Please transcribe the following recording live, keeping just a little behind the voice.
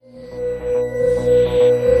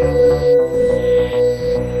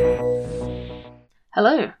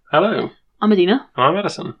Hello. I'm Adina. I'm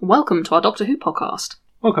Edison. Welcome to our Doctor Who podcast.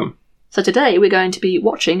 Welcome. So today we're going to be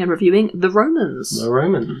watching and reviewing The Romans. The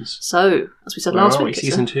Romans. So, as we said Where last are week, we?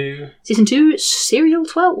 Season 2? Season 2, Serial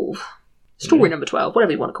 12. Story number 12,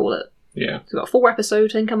 whatever you want to call it. Yeah. So we've got a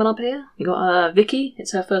 4-episode thing coming up here. You've got Vicky.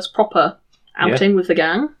 It's her first proper outing with the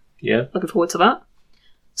gang. Yeah. Looking forward to that. And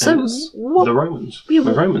So, it's The Romans. Yeah,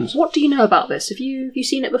 The Romans. What do you know about this? Have you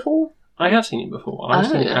seen it before? I have seen it before. I've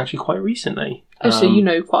seen it actually quite recently. So you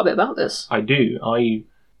know quite a bit about this. I do. I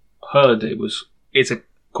heard it's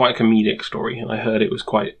quite a comedic story, and I heard it was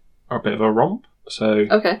quite a bit of a romp. So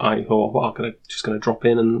Okay. I thought, well, I'm just going to drop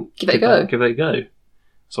in and Give it a go.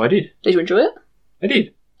 So I did. Did you enjoy it? I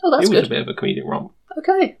did. Oh, that's It was good. a bit of a comedic romp.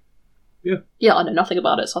 Okay. Yeah. Yeah, I know nothing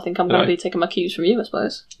about it, so I think I'm going to No. be taking my cues from you, I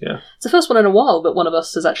suppose. Yeah. It's the first one in a while that one of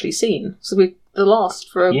us has actually seen. So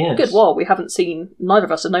for a Yes. good while, we haven't seen, neither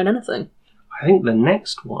of us have known anything. I think the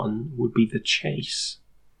next one would be The Chase.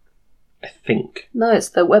 I think. No, it's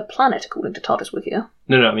the Web Planet, according to TARDIS Wikia.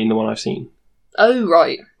 No, I mean the one I've seen. Oh,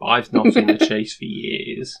 right. But I've not seen The Chase for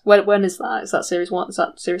years. When is that? Is that series 1? Is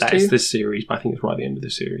that series 2? That is this series, but I think it's right at the end of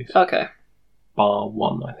the series. Okay. Bar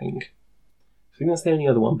 1, I think. I think that's the only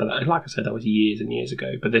other one, but like I said, that was years and years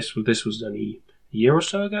ago. But this was only a year or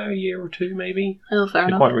so ago, a year or two maybe. Oh, fair So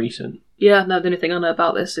enough. quite recent. Yeah, no, the only thing I know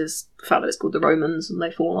about this is the fact that it's called The Romans and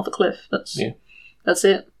they've fallen off a cliff. That's it. That's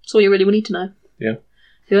all you really need to know. Yeah.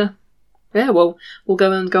 Yeah. Yeah, well, we'll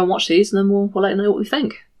go and watch these and then we'll let you know what we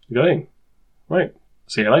think. Going. Right.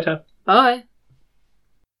 See you later. Bye.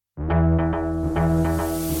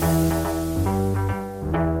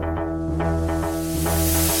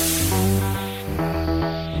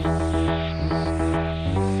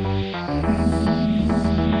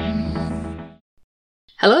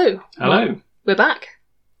 Hello. Hello. We're back.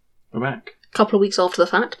 We're back. A couple of weeks after the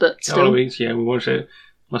fact, but A couple of still, weeks, yeah, we watched it.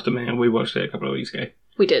 Must admit, we watched it a couple of weeks ago.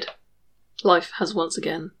 we did. Life has once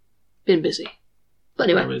again been busy. But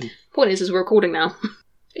anyway, point is we're recording now.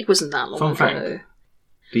 It wasn't that long Fun ago. fact.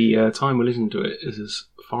 The time we listened to it is as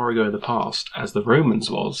far ago in the past as The Romans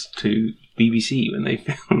was to BBC when they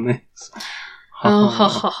filmed this. Oh, ha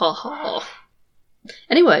ha ha ha.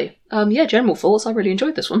 Anyway, general thoughts. I really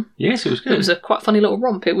enjoyed this one. Yes, it was good. It was a quite funny little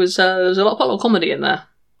romp. It was there was quite a lot of comedy in there.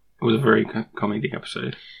 It was a very comedic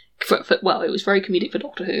episode. Well, it was very comedic for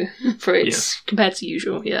Doctor Who for its compared to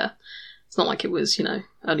usual. Yeah, it's not like it was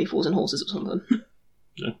only Fools and Horses or something.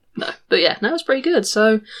 No, but yeah, no, it's pretty good.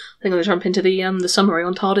 So I think I'm going to jump into the summary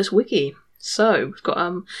on TARDIS Wiki. So we've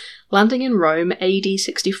got landing in Rome, AD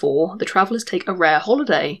 64. The travellers take a rare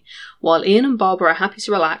holiday. While Ian and Barbara are happy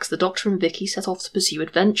to relax, the Doctor and Vicky set off to pursue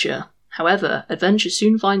adventure. However, adventure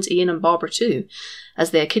soon finds Ian and Barbara too, as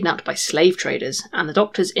they are kidnapped by slave traders, and the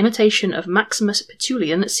Doctor's imitation of Maximus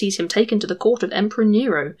Petulian sees him taken to the court of Emperor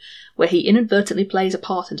Nero, where he inadvertently plays a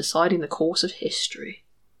part in deciding the course of history.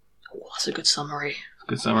 Oh, that's a good summary.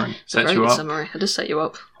 Good summary. Very Sets you good up summary. It does set you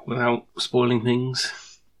up. without spoiling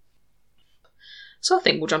things. So I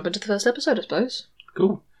think we'll jump into the first episode, I suppose.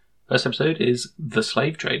 Cool. First episode is The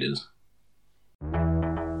Slave Traders.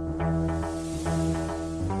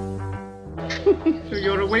 So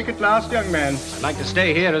you're awake at last, young man. I'd like to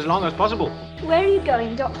stay here as long as possible. Where are you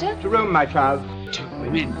going, Doctor? To Rome, my child. Two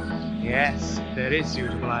women. Yes, that is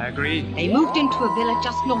suitable, I agree. They moved into a villa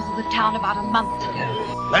just north of the town about a month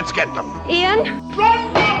ago. Let's get them. Ian?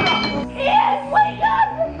 Ian, wake up!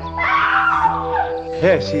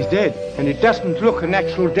 Yes, he's dead, and it doesn't look a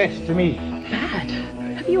natural death to me. Bad.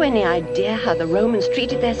 Have you any idea how the Romans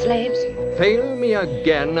treated their slaves? Fail me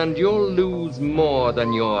again and you'll lose more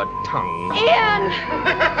than your tongue. Ian!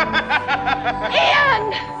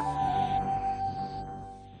 Ian!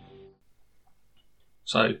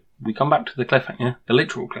 So, we come back to the cliffhanger, the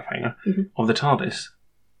literal cliffhanger, of the TARDIS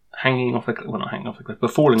hanging off a cliff. Well, not hanging off a cliff,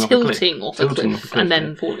 but falling off a cliff. Tilting off a cliff, and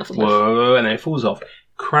then falling off a cliff. Whoa, and then it falls off.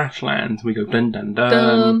 Crash lands, we go dun dun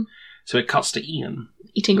dun. So it cuts to Ian.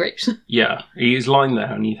 Eating grapes. Yeah, he's lying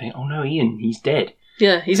there, and you think, oh no, Ian, he's dead.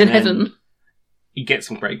 Yeah, he's in And then heaven. He gets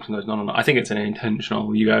some grapes and goes, no. I think it's an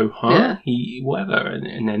intentional. You go, huh? Yeah. Whatever.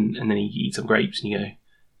 And then he eats some grapes and you go,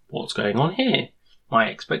 what's going on here? My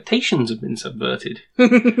expectations have been subverted.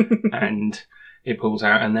 And it pulls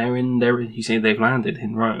out and you see they've landed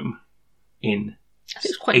in Rome. I think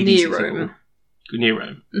it's quite 80, near 64. Rome. Near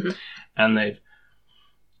Rome. Mhm. And they've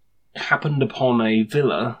happened upon a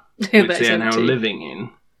villa which That's they are now empty. living in.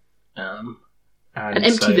 An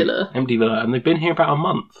empty villa. Empty villa. And they've been here about a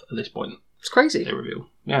month at this point, It's crazy. they reveal.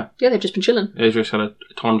 Yeah. Yeah, they've just been chilling. They've just had a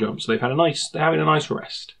time jump, so they're having a nice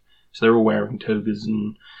rest. So they're all wearing togas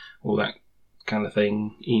and all that kind of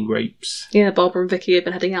thing, eating grapes. Yeah, Barbara and Vicky have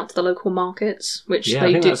been heading out to the local markets, which Yeah, I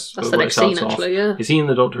they think do. that's That's where the it next scene, starts off. actually, yeah. You're seeing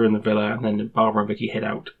the Doctor in the villa, and then Barbara and Vicky head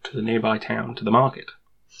out to the nearby town, to the market.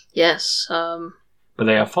 Yes. But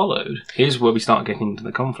they are followed. Here's where we start getting into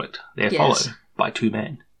the conflict. They are Yes. followed by two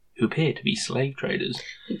men who appear to be slave traders.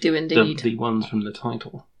 They do indeed. The ones from the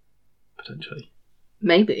title, potentially.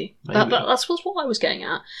 Maybe. Maybe. That's what I was getting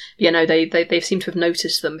at. Yeah, no, they seem to have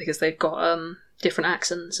noticed them because they've got different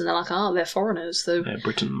accents, and they're like, they're foreigners. So They're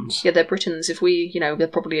Britons. yeah, they're Britons. If we, they're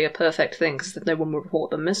probably a perfect thing because no one will report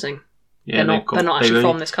them missing. Yeah, they're not actually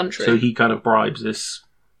from this country. So he kind of bribes this,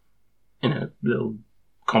 little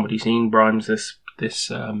comedy scene, bribes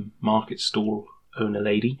this market stall owner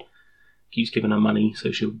lady. Keeps giving her money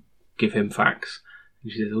so she'll give him facts.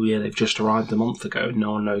 And she says, oh yeah, they've just arrived a month ago and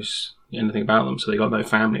no one knows anything about them, so they got no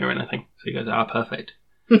family or anything. So he goes, perfect.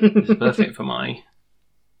 This is perfect for my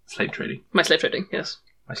slave trading. My slave trading, yes.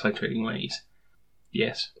 My slave trading ways.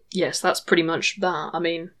 Yes. Yes, that's pretty much that. I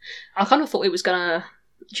mean, I kind of thought it was going to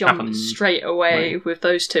jump Happen straight away right. with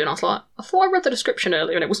those two, and I was like, I thought I read the description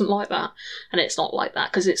earlier and it wasn't like that. And it's not like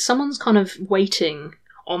that, because it's someone's kind of waiting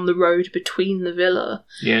on the road between the villa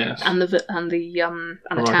Yes. and the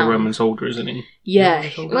like town. a Roman soldier, isn't he? Yeah,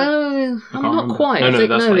 Roman soldier? well, I I'm can't not remember. quite. No, I think,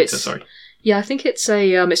 that's no, later, it's sorry. yeah, I think it's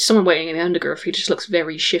it's someone waiting in the undergrowth. He just looks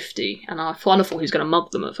very shifty, and I thought he was going to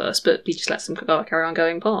mug them at first, but he just lets them carry on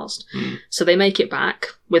going past. Mm. So they make it back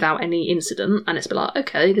without any incident, and it's been like,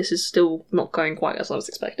 okay, this is still not going quite as I was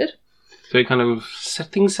expected. So it kind of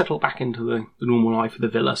things settle back into the normal life of the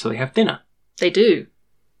villa, so they have dinner. They do.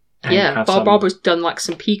 And Yeah, have some- Barbara's done like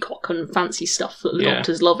some peacock and fancy stuff that the Yeah.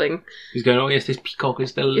 Doctor's loving. He's going, oh yes, this peacock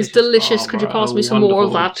is delicious. It's delicious. Could you Barbara. pass me Oh, some more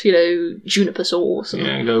of wonderful." that, juniper sauce? And... Yeah,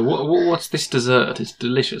 and go, what's this dessert? It's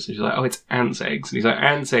delicious. And she's like, oh, it's ants' eggs. And he's like,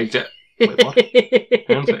 ants' eggs? Wait, what?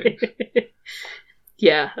 Ants' eggs?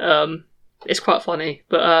 Yeah, it's quite funny,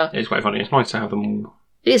 but It's quite funny. It's nice to have them all.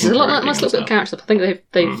 it is. There's a lot interacting nice little bit and of character. I think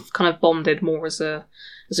they've Mm. kind of bonded more as a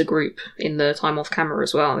group in the time off camera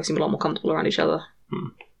as well. They seem a lot more comfortable around each other.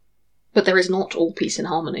 Mm. But there is not all peace and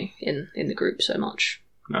harmony in the group so much.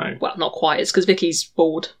 No, Well, not quite. It's because Vicky's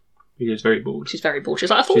bored. he is very bored. She's very bored. She's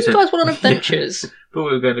like, I thought She you said- guys went on adventures. Thought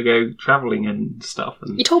we were going to go travelling and stuff.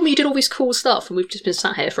 And You told me you did all this cool stuff, and we've just been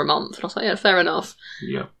sat here for a month. And I was like, yeah, fair enough.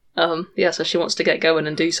 yeah. Yeah, so she wants to get going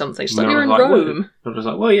and do something. She's like, And I you're in was like, Rome. I was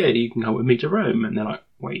like, well, yeah, you can come with me to Rome. And they're like,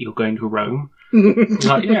 wait, you're going to Rome? He's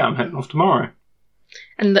like, yeah, I'm heading off tomorrow.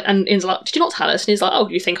 And Ian's like, did you not tell us? And he's like, oh,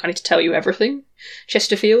 you think I need to tell you everything?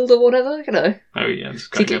 Chesterfield or whatever, Oh yeah, this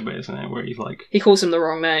See, guy bit, isn't it? Where he's like, He calls him the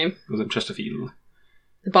wrong name. was it Chesterfield?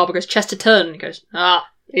 The Barbara goes, Chesterton. And he goes,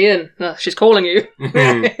 Ian, she's calling you.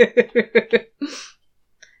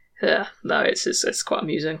 Yeah, no, it's quite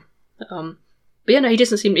amusing. But yeah, no, he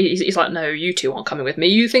doesn't seem. He's like, no, you two aren't coming with me.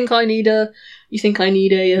 You think I need a? Just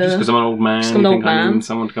because I'm an old man, Just you an old think I man. need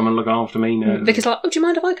someone to come and look after me? No. Vicky's like, oh, do you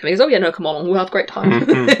mind if I come? He goes, oh yeah, no, come on, we'll have a great time.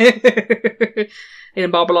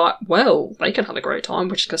 And Barbara like, well, they can have a great time.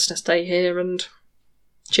 We're just gonna stay here and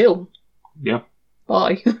chill. Yeah.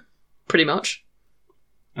 Bye. Pretty much.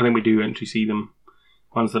 And then we do actually see them.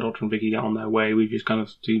 Once the Doctor and Vicky get on their way, we just kind of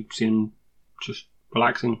see them just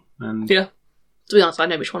relaxing. And Yeah. To be honest, I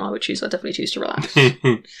know which one I would choose. I definitely choose to relax.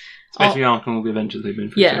 especially after all the adventures they've been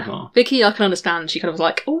through so Yeah. far. Vicky, I can understand. She kind of was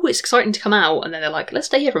like, oh, it's exciting to come out. And then they're like, let's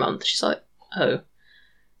stay here for a month. She's like, oh,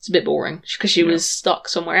 it's a bit boring. Because she was stuck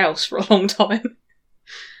somewhere else for a long time.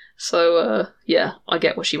 So, yeah, I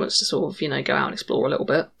get why she wants to sort of, go out and explore a little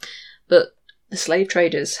bit. But the slave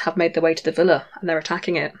traders have made their way to the villa and they're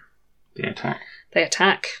attacking it. The attack. They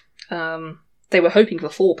attack. They were hoping for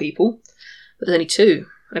 4 people, but there's only 2.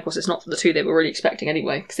 And of course, it's not the 2 they were really expecting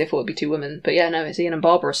anyway, because they thought it'd be 2 women. But yeah, no, it's Ian and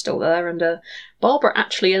Barbara are still there, and Barbara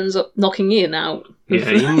actually ends up knocking Ian out. Yeah,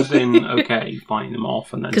 Ian's been okay fighting them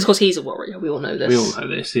off, and then Because of course he's a warrior, we all know this. we all know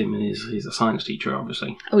this. He's a science teacher,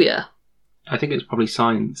 obviously. Oh yeah. I think it's probably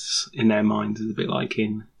science in their minds is a bit like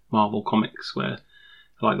in Marvel Comics, where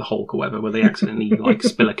like the Hulk or whatever, where they accidentally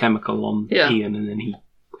spill a chemical on Ian, and then he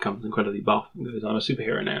becomes incredibly buff and goes, "I'm a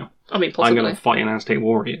superhero now. I mean, possibly. I'm going to fight an Aztec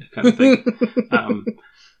warrior," kind of thing.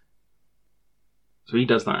 So he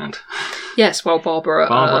does that. Yes, well, Barbara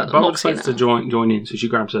Barbara knocks Ian decides to out. join in, so she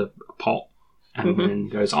grabs a pot and then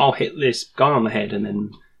goes, "I'll hit this guy on the head," and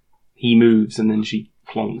then he moves, and then she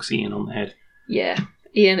plonks Ian on the head. Yeah,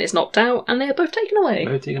 Ian is knocked out, and they are both taken away.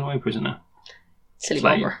 Both taken away prisoner. Silly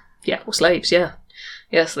Slave. Barbara. Yeah, or slaves. Yeah,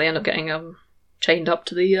 yeah. So they end up getting chained up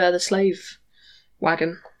to the slave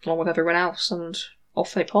wagon along with everyone else, and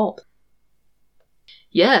off they pop.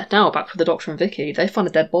 Yeah, now back with the Doctor and Vicky. They find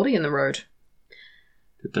a dead body in the road.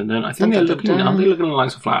 I think they're looking at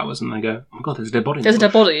lights of flowers, and they go, "Oh my god, there's a dead body." There's a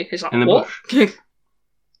dead body. It's like, in the what? bush.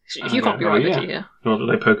 You can't be right, Vicky. Yeah.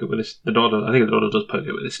 They poke it with this. The daughter, I think the daughter does poke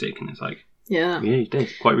it with a stick, and it's like, yeah, he's dead.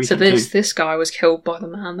 Quite So recently. this guy was killed by the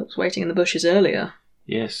man that was waiting in the bushes earlier.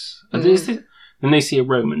 Yes. Then they see a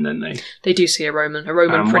Roman, don't they? They do see a Roman. A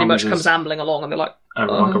Roman pretty much comes ambling along, and they're like,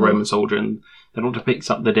 like a Roman soldier, and the daughter picks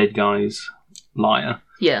up the dead guy's lyre.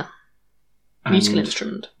 Yeah. Musical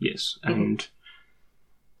instrument. Yes, and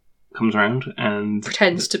comes around and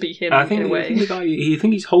pretends to be him. I think in a way. I think the guy,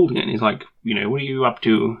 he's holding it, and he's like, what are you up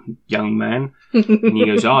to, young man? And he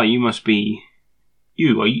goes, you must be.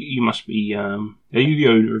 You must be. Are you the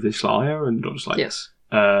owner of this lyre? And the daughter's like, yes.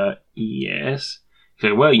 Yes.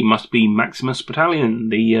 So, well, you must be Maximus Battalion,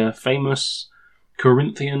 the famous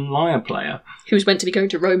Corinthian lyre player. Who was meant to be going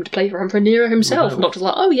to Rome to play for Emperor Nero himself. Well, And Doctor's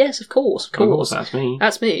like, oh, yes, of course. Of course, that's me.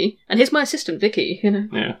 That's me. And here's my assistant, Vicky,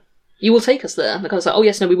 Yeah. You will take us there. And the guy's like, oh,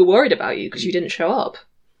 yes, no, we were worried about you because you didn't show up.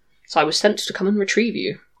 So I was sent to come and retrieve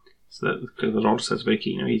you. So the doctor says,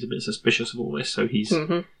 Vicky, he's a bit suspicious of all this, so he's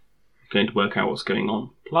going to work out what's going on.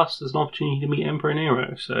 Plus, there's an opportunity to meet Emperor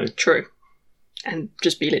Nero, so... True. And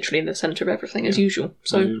just be literally in the centre of everything, as usual.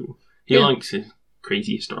 So he likes his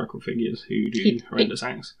crazy historical figures who do horrendous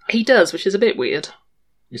acts. He does, which is a bit weird.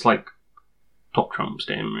 It's like top trumps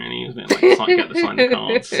to him, really, isn't it? Like get the sign of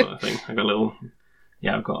cards sort of thing. I've got a little...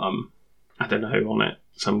 Yeah, I've got, I don't know, on it,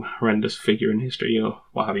 some horrendous figure in history or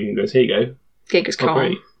what have you, and goes, here you go. Genghis Khan.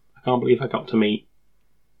 Great. I can't believe I got to meet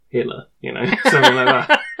Hitler, something like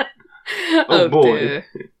that. Oh boy.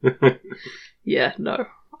 Dear. Yeah, no.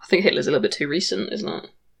 I think Hitler's a little bit too recent, isn't it?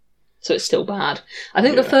 So it's still bad. I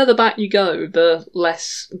think the further back you go, the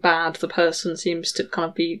less bad the person seems to kind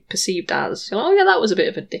of be perceived as. You're like, oh yeah, that was a bit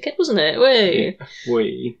of a dickhead, wasn't it? Wait.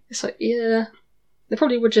 Wait. It's like, yeah. They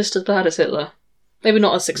probably were just as bad as Hitler. Maybe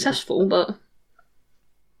not as successful, but...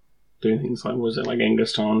 Doing things like, was it like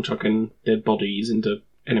Genghis Khan chucking dead bodies into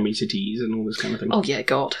enemy cities and all this kind of thing? Oh yeah,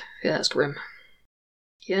 God. Yeah, that's grim.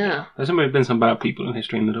 Yeah. There's been some bad people in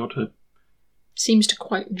history, and the Doctor seems to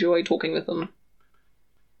quite enjoy talking with them.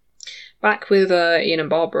 Back with Ian and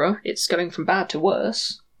Barbara, it's going from bad to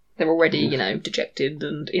worse. They're already, dejected,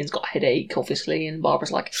 and Ian's got a headache, obviously, and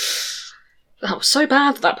Barbara's like, that was so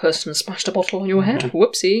bad that person smashed a bottle on your head.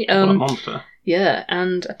 Whoopsie. what a monster. Yeah,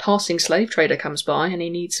 and a passing slave trader comes by, and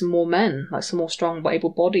he needs some more men, like some more strong,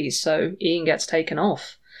 able bodies, so Ian gets taken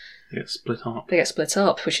off. They get split up. They get split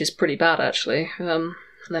up, which is pretty bad, actually. And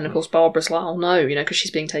then, of course, Barbara's like, oh no, because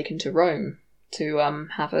she's being taken to Rome to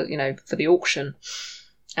have a, for the auction.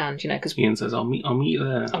 And, because... Ian says, I'll meet you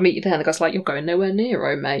there. I'll meet you there. And the guy's like, you're going nowhere near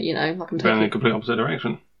Rome, mate, like I'm taking... Going in the complete opposite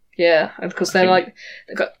direction. Yeah, and because they're like...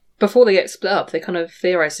 Before they get split up, they kind of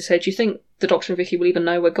theorise. They say, do you think the Doctor and Vicky will even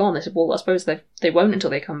know we're gone? They said, well, I suppose they won't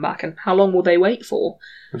until they come back. And how long will they wait for?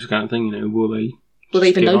 Which kind of thing, will they... Will they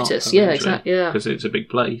even notice? Yeah, exactly, yeah. Because it's a big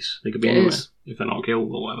place. They could be anywhere if they're not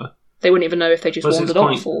killed or whatever. They wouldn't even know if they just wandered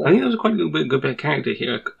off. Or... I think there was a quite good bit of character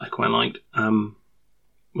here I quite liked.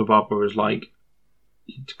 Where Barbara was like,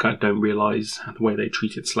 you kind of don't realise the way they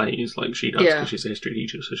treated slaves like she does, because she's a history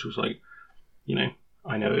teacher. So she was like,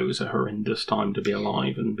 I know it was a horrendous time to be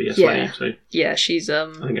alive and be a slave. So yeah, she's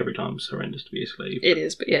I think every time it's horrendous to be a slave. It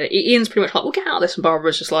is, but yeah, Ian's pretty much like, we'll get out of this, and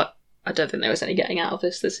Barbara's just like, I don't think there was any getting out of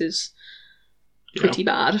this. This is pretty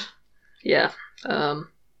bad. Yeah.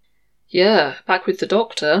 Back with the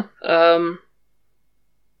Doctor.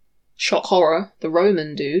 Shock horror. The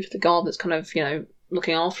Roman dude, the guard that's kind of,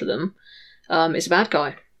 looking after them, is a bad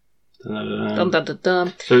guy. Dun, dun, dun,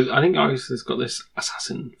 dun. So I think Iris got this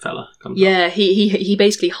assassin fella. He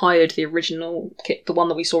basically hired the original, the one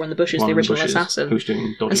that we saw in the bushes, the original assassin, who's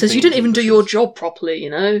doing and says, you didn't even do your job properly,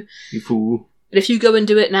 You fool. But if you go and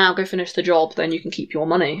do it now, go finish the job, then you can keep your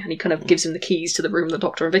money. And he kind of gives him the keys to the room the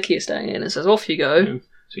Doctor and Vicky are staying in and says, off you go.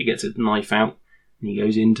 So he gets his knife out and he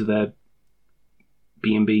goes into their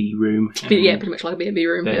B&B room. Yeah, pretty much like a B&B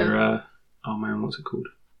room. Their, what's it called?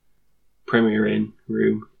 Premier Inn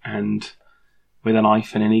room, and with a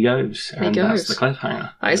knife, and in he goes. That's the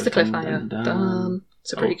cliffhanger. That is the cliffhanger. Dun.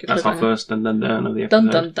 It's a pretty good that's cliffhanger. our first dun of the episode. Dun,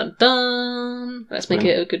 dun, dun, dun. Let's make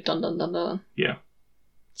it a good dun, dun, dun, dun. Yeah.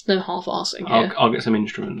 There's no half-arsing here. I'll get some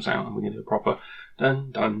instruments out and we can do a proper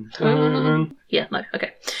dun, dun, dun. Yeah, no,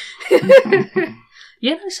 okay.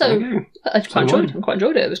 So I quite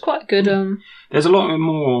enjoyed it. It was quite good. There's a lot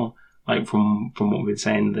more, like from what we've been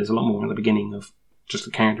saying, there's a lot more at the beginning of just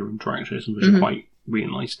the character interactions, which are quite really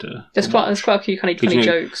nice to... There's quite a few kind of funny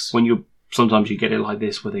jokes. When sometimes you get it like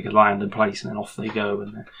this, where they can land in place and then off they go,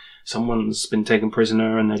 and someone's been taken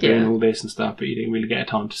prisoner and they're doing all this and stuff, but you didn't really get a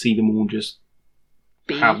time to see them all just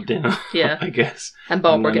have dinner. Yeah. I guess. And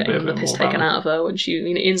Barbara And then a getting bit the piss more taken about it. out of her when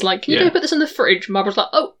Ian's like, can you Yeah. go put this in the fridge? And Barbara's like,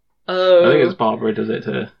 oh. I think it's Barbara does it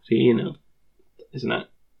to Ian, isn't it?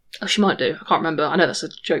 Oh, she might do. I can't remember. I know that's a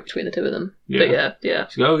joke between the two of them. Yeah. But yeah.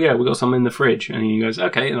 She goes, oh yeah, we got some in the fridge, and he goes,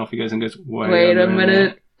 okay, and off he goes and goes, Wait a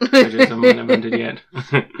minute. Fridges haven't been invented yet.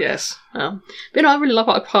 Yes. But I really like.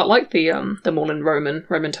 I quite like them all in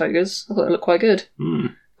Roman togas. I thought they looked quite good.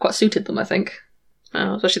 Quite suited them, I think.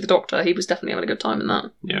 Especially the Doctor. He was definitely having a good time in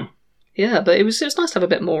that. Yeah. Yeah, but it was nice to have a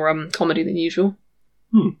bit more comedy than usual.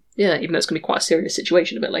 Yeah, even though it's going to be quite a serious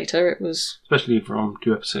situation a bit later, it was. Especially from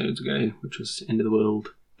 2 episodes ago, which was End of the World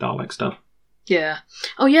Dalek stuff. Yeah.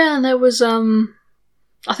 Oh yeah, and there was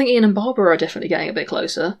I think Ian and Barbara are definitely getting a bit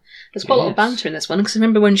closer. There's quite a lot of banter in this one because I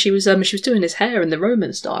remember when she was doing his hair in the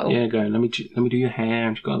Roman style. Yeah, going, let me do your hair,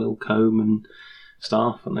 and she's got a little comb and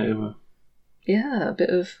stuff, and they were a bit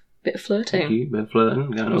of flirting. cute, a bit of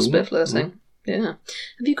flirting. Going, A bit of flirting. Yeah.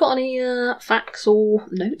 Have you got any facts or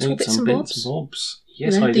notes or bits and bobs?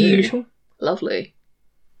 Yes, You know, I the do. usual. Lovely.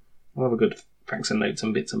 I'll have a good facts and notes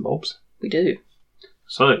and bits and bobs. We do.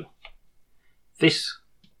 So, this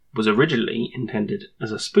was originally intended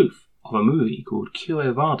as a spoof of a movie called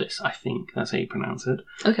Quo Vadis, I think that's how you pronounce it.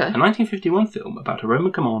 Okay. A 1951 film about a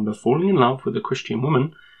Roman commander falling in love with a Christian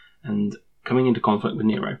woman and coming into conflict with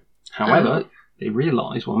Nero. However, they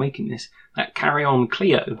realised while making this that Carry On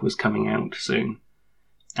Cleo was coming out soon.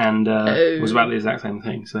 And it was about the exact same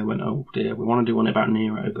thing. So they went, oh dear, we want to do one about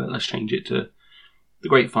Nero, but let's change it to The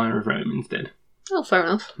Great Fire of Rome instead. Oh, fair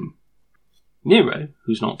enough. Nero,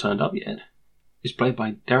 who's not turned up yet, is played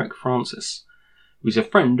by Derek Francis, who's a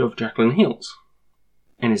friend of Jacqueline Hill's,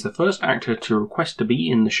 and is the first actor to request to be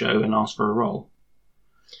in the show and ask for a role.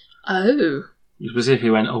 Oh. He specifically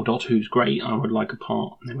went, oh, Doctor Who's great, I would like a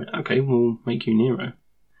part. And they went, okay, we'll make you Nero.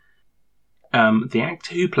 The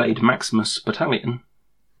actor who played Maximus Battalion,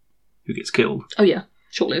 who gets killed, Oh yeah,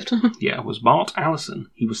 short-lived. was Bart Allison.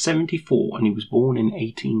 He was 74 and he was born in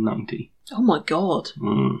 1890. Oh my god.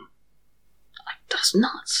 Mm. That's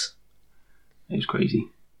nuts. It was crazy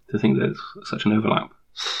to think there's such an overlap.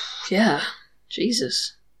 Yeah.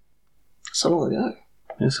 Jesus. So long ago.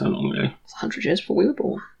 It's so long ago. It's 100 years before we were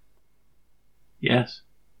born. Yes.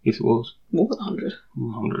 Yes, it was. More than 100.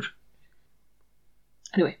 100.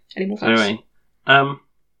 Anyway, any more facts? Anyway,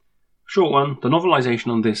 short one. The novelisation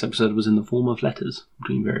on this episode was in the form of letters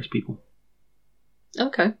between various people.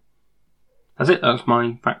 Okay. That's it. That's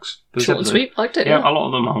my facts for this Short and episode. sweet. Liked it. Yeah, a lot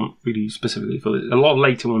of them aren't really specifically for this. A lot of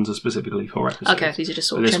later ones are specifically for episodes. Okay, these are just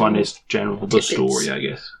sort But of this one general is general, the tidbits. story, I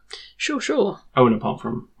guess. Sure. Oh, and apart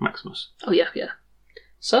from Maximus. Oh, yeah.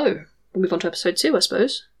 So, we'll move on to episode 2, I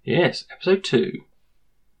suppose. Yes, episode 2.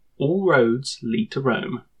 All roads lead to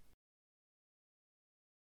Rome.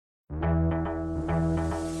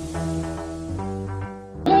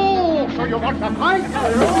 Oh, so you want to fight?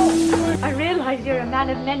 I realize you're a man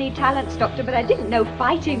of many talents, Doctor, but I didn't know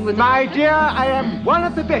fighting was... My dear, I am one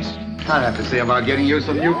of the best. I'll have to see about getting you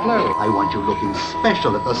some new clothes. I want you looking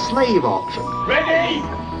special at the slave auction. Ready?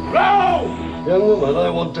 Row! Young woman, I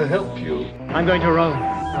want to help you. I'm going to Rome.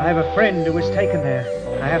 I have a friend who was taken there.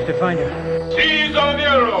 I have to find him. Caesar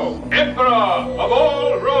Nero, Emperor of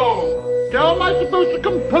all Rome. How am I supposed to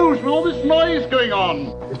compose with all this noise going on?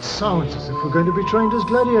 It sounds as if we're going to be trained as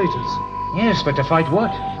gladiators. Yes, but to fight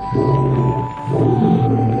what?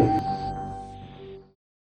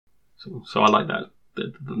 So I like that.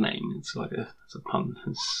 The name. It's like it's a pun.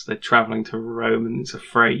 They're travelling to Rome, and it's a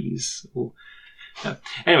phrase. Yeah.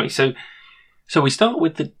 Anyway, so we start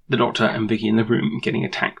with the Doctor and Vicky in the room getting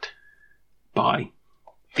attacked by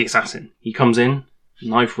the assassin. He comes in,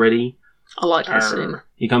 knife ready. I like that scene.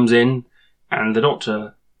 He comes in, and the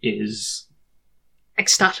Doctor is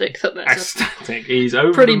ecstatic that there's ecstatic. He's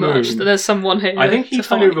over pretty the moon. much that there's someone here. I think he to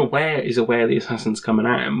kind fight. of is aware the assassin's coming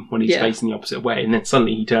at him when he's facing the opposite way, and then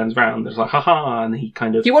suddenly he turns around and it's like, haha, and he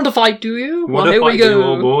kind of... You want to fight, do you? Well, here we go.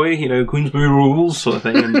 Old boy, you know, Queensbury rules sort of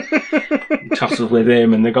thing, and tussles with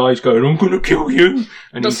him, and the guy's going, I'm going to kill you,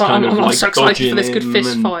 and he's kind of like so excited for this dodging good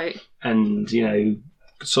fist him fight. and, you know,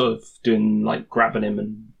 sort of doing, like, grabbing him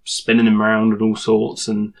and spinning him around and all sorts,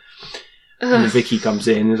 and Vicky comes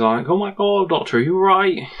in and is like, oh my god, Doctor, are you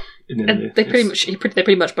alright? And then they pretty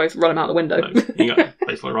much both run him out the window. He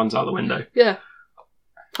basically runs out the window. Yeah.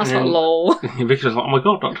 That's like, lol. Vicky's like, oh my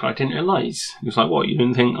god, Doctor, I didn't realise. He was like, what, you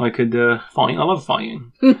didn't think I could fight? I love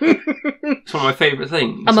fighting. It's one of my favourite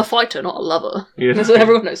things. I'm a fighter, not a lover. Yeah. That's what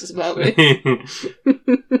everyone knows this about me. He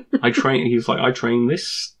was like, I trained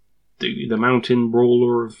this dude, the mountain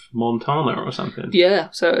brawler of Montana or something. Yeah,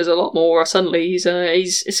 so there's a lot more. Suddenly he's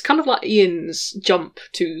it's kind of like Ian's jump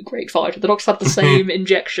to Great Fight. The Doctor's had the same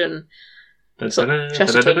injection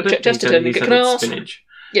Chesterton, can I ask? Spinach.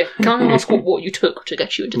 Yeah, can I ask what you took to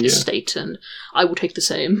get you into this state, and I will take the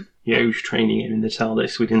same. Yeah, who's training him in the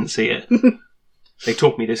TARDIS? We didn't see it. They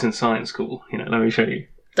taught me this in science school. Let me show you.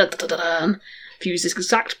 If you use this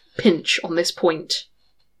exact pinch on this point,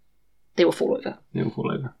 they will fall over. They will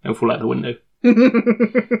fall over. They'll fall out the window.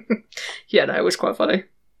 Yeah, no, it was quite funny.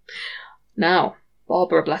 Now,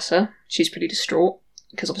 Barbara, bless her, she's pretty distraught,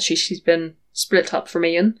 because obviously she's been split up from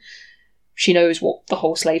Ian. She knows what the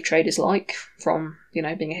whole slave trade is like from,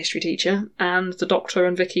 being a history teacher, and the Doctor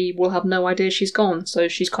and Vicky will have no idea she's gone, so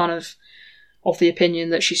she's kind of the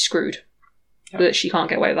opinion that she's screwed. Yep. That she can't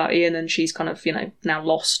get away without Ian, and she's kind of, now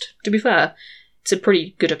lost. To be fair, it's a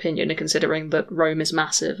pretty good opinion, considering that Rome is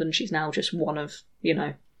massive, and she's now just one of,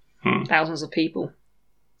 thousands of people.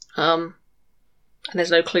 And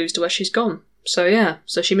there's no clues to where she's gone. So yeah,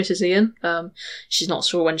 so she misses Ian. She's not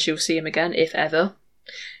sure when she'll see him again, if ever.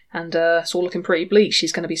 And it's all looking pretty bleak.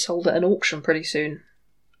 She's going to be sold at an auction pretty soon.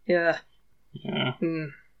 Yeah. Yeah.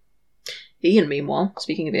 Ian, meanwhile,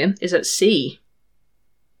 speaking of Ian, is at sea.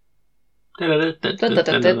 Yeah,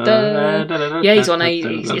 he's on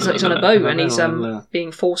a boat, and he's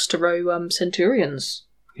being forced to row Centurions.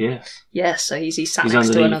 Yes. Yes, so he's sat he's next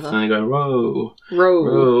to another. And they go, row.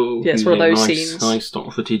 Row. Yeah, it's one of those scenes. Nice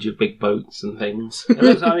stock footage of big boats and things. The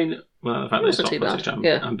fact that stock footage,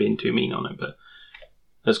 I'm being too mean on it, but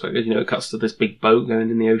that's quite good. It cuts to this big boat going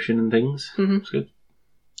in the ocean and things. Mm-hmm. It's good.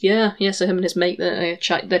 Yeah, so him and his mate, they're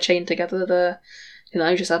chained together. They're,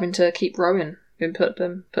 just having to keep rowing. Been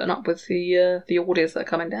putting up with the orders that are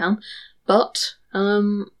coming down. But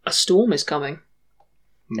a storm is coming.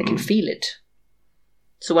 They can feel it.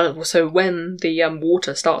 So when the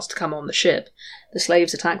water starts to come on the ship, the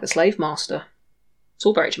slaves attack the slave master. It's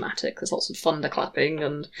all very dramatic. There's lots of thunder clapping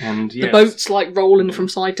and the boat's rolling from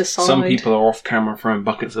side to side. Some people are off camera throwing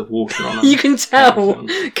buckets of water on them. You can tell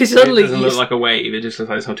because suddenly it doesn't look like a wave. It just looks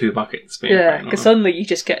like some two buckets being thrown on because suddenly you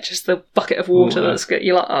just get the bucket of water that's good.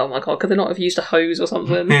 You're like, oh my god, could they not have used a hose or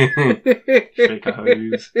something? Shake a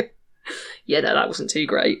hose. Yeah, no, that wasn't too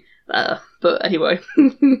great. But anyway,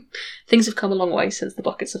 things have come a long way since the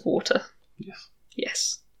buckets of water.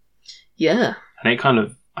 Yes. Yeah. And it kind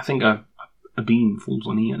of, I think a beam falls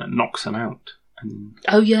on Ian and knocks him out. And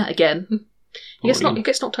again. He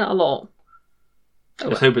gets knocked out a lot.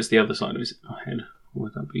 Let's hope it's the other side of his head.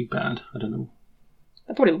 Would that be bad? I don't know.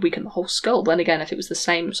 That probably would weaken the whole skull. Then again, if it was the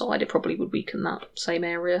same side, it probably would weaken that same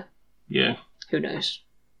area. Yeah. Who knows?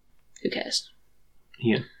 Who cares?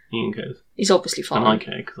 Ian cares. He's obviously fine. And I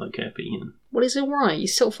care because I care for Ian. Well, he's alright.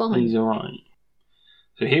 He's still fine. He's alright.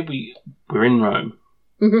 So here we're in Rome.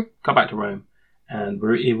 Mm-hmm. Got back to Rome. And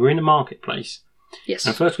we're in a marketplace. Yes.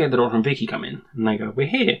 And first we had the Doctor and Vicky come in. And they go, we're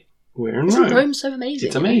here. We're in Rome. Rome. Rome's so amazing.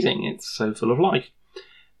 It's amazing. It's so full of life.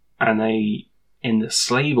 And in the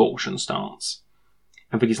slave auction starts.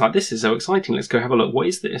 And Vicky's like, this is so exciting. Let's go have a look. What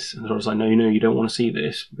is this? And the Doctor's like, no, you don't want to see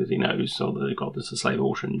this. Because he knows, God, this is a slave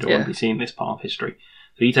auction. You don't want to be seeing this part of history.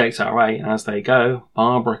 So he takes her away, and as they go,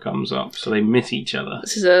 Barbara comes up, so they miss each other.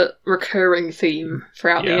 This is a recurring theme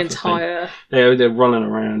throughout the entire... They're running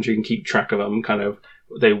around, you can keep track of them, kind of...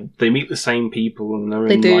 They meet the same people, and they're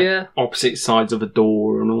in opposite sides of a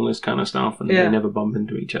door, and all this kind of stuff, and they never bump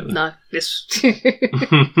into each other. No, it's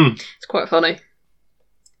quite funny.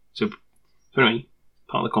 So anyway,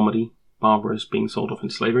 part of the comedy, Barbara's being sold off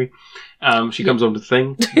into slavery. She comes on to the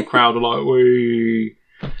thing, the crowd are like, wee...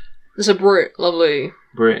 There's a Brit, lovely.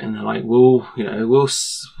 Brit, and they're like, I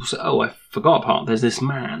forgot a part. There's this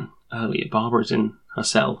man earlier. Barbara's in her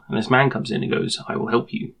cell, and this man comes in and goes, I will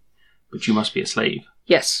help you, but you must be a slave.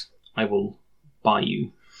 Yes. I will buy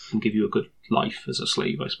you and give you a good life as a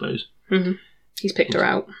slave, I suppose. Mm-hmm. He's picked her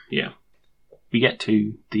out. Yeah. We get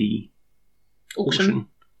to the auction,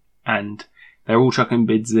 and they're all chucking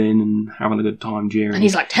bids in and having a good time jeering. And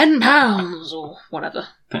he's like, £10 or whatever.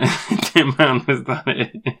 £10, is that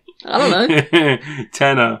it? I don't know.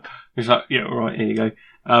 Tenner. It's like, yeah, all right, here you go.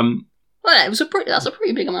 Well, yeah, that's a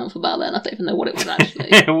pretty big amount for back then. I don't even know what it was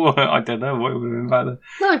actually. Well, I don't know what it would have been back then.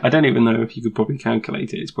 No. I don't even know if you could probably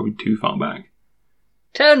calculate it. It's probably too far back.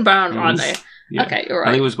 £10, aren't they? Yeah. Okay, all right.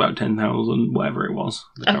 I think it was about 10,000, whatever it was,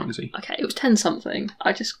 the currency. Okay, it was 10 something.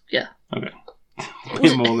 Okay. A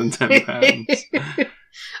bit more than £10.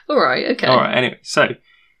 Alright, okay. Alright, anyway, so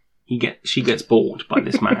she gets bought by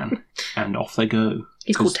this man, and off they go.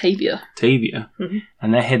 He's called Tavia. Mm-hmm.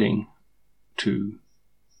 And they're heading to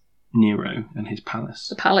Nero and his palace.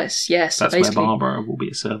 The palace, yes. That's where Barbara will be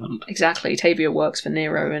a servant. Exactly. Tavia works for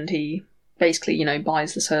Nero, and he basically,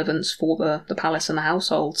 buys the servants for the palace and the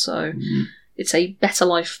household, so it's a better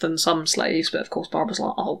life than some slaves, but of course Barbara's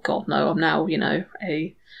like, oh god, no, I'm now,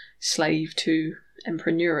 a slave to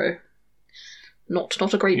Emperor Nero.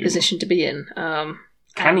 Not a great position to be in.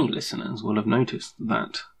 Canny listeners will have noticed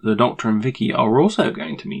that the Doctor and Vicky are also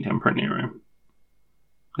going to meet Emperor Nero.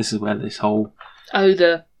 This is where this whole... Oh,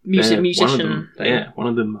 the musician thing. One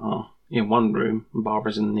of them are in one room, and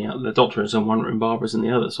Barbara's in the other. The Doctor is in one room, Barbara's in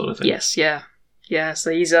the other, sort of thing. Yes, yeah. Yeah,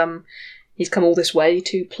 so he's come all this way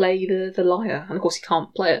to play the lyre, and of course he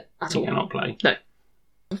can't play it at all. He cannot play. No.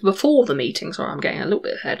 Before the meeting, sorry, I'm getting a little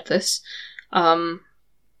bit ahead of this,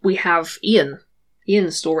 we have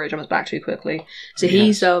Ian's story jumps back too quickly. So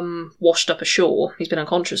he's washed up ashore. He's been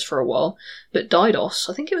unconscious for a while. But Didos,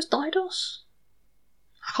 I think it was Didos?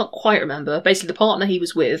 I can't quite remember. Basically, the partner he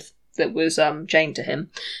was with, that was chained to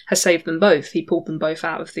him, has saved them both. He pulled them both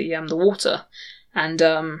out of the water. And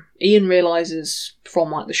Ian realises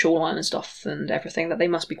from like the shoreline and stuff and everything that they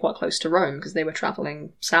must be quite close to Rome because they were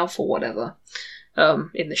travelling south or whatever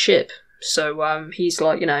in the ship. So he's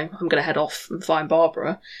like, I'm going to head off and find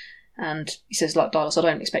Barbara. And he says, like, Didos, I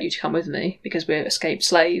don't expect you to come with me because we're escaped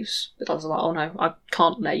slaves. But Didos is like, oh no, I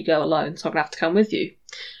can't let you go alone, so I'm going to have to come with you.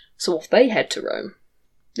 So off they head to Rome.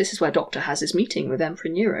 This is where Doctor has his meeting with Emperor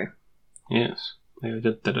Nero. Yes. Here's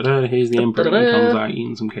the Emperor. He comes out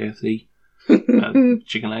eating some KFC.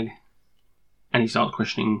 Chicken leg. And he starts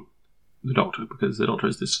questioning the Doctor because the Doctor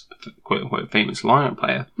is this quote-unquote famous lyre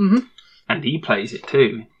player. Mm-hmm. And he plays it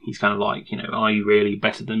too. He's kind of like, are you really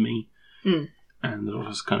better than me? Mm. And the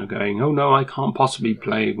Doctor's kind of going, oh no, I can't possibly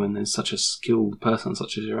play when there's such a skilled person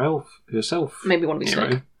such as yourself. Maybe want to be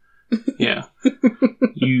sick. Yeah.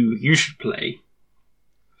 You should play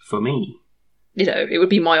for me. It would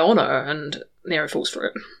be my honour, and Nero falls for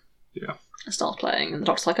it. Yeah. And starts playing, and the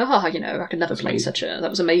Doctor's like, I could never play that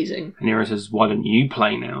was amazing. And Nero says, why don't you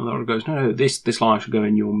play now? And the Doctor goes, no, this lyre should go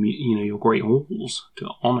in your great halls to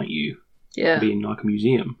honour you. Yeah. Be in like a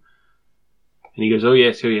museum. And he goes, oh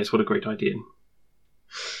yes, what a great idea.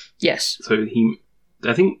 Yes. So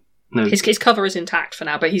I think, no. His cover is intact for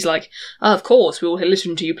now, but he's like, of course, we will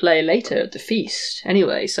listen to you play later at the feast.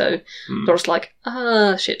 Anyway, so Doctor's like,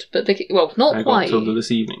 shit. But Vicky, not I quite. got till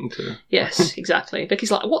this evening to... Yes, exactly.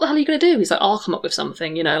 Vicky's like, what the hell are you going to do? He's like, I'll come up with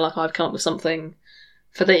something, like I've come up with something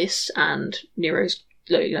for this, and Nero's,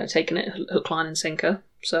 taking it hook, line and sinker.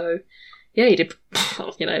 So, yeah, he did,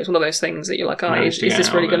 it's one of those things that you're like, is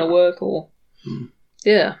this really going to work, or...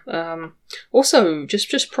 Yeah. Also,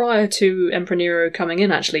 just prior to Emperor Nero coming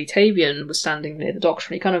in, actually, Tavian was standing near the Doctor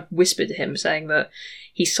and he kind of whispered to him, saying that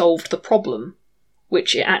he solved the problem,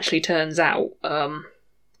 which it actually turns out,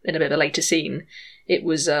 in a bit of a later scene, it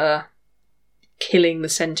was killing the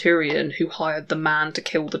centurion who hired the man to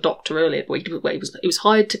kill the Doctor earlier. He was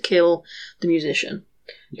hired to kill the musician.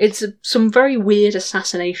 It's some very weird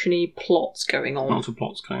assassination-y plots going on. Lots of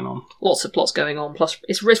plots going on. Plus,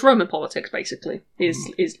 it's Roman politics, basically.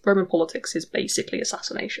 Roman politics is basically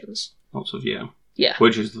assassinations. Lots of, yeah. Yeah.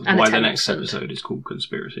 Which is why the next episode is called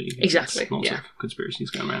Conspiracy. Exactly. Lots of conspiracies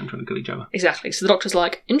going around trying to kill each other. Exactly. So the Doctor's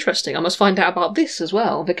like, interesting, I must find out about this as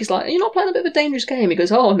well. Vicky's like, you're not playing a bit of a dangerous game? He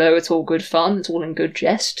goes, oh no, it's all good fun, it's all in good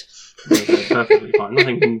jest. It's perfectly fine.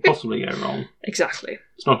 Nothing can possibly go wrong. Exactly.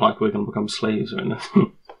 It's not like we're going to become slaves or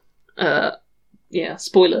anything. Yeah,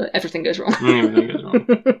 spoiler, everything goes wrong. Everything goes wrong.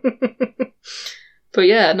 But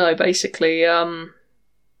yeah, no, basically,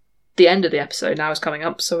 the end of the episode now is coming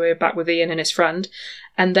up, so we're back with Ian and his friend,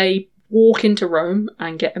 and they walk into Rome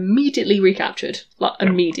and get immediately recaptured.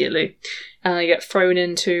 Immediately. And they get thrown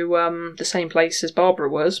into the same place as Barbara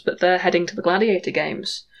was, but they're heading to the gladiator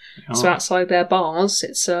games. Oh. So outside their bars,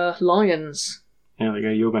 it's lions. Yeah, they go,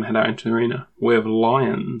 you're going to head out into the arena with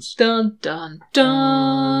lions. Dun, dun,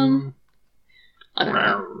 dun. I don't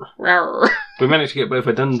know. Rawr. We managed to get both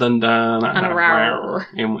a dun, dun, dun and a rawr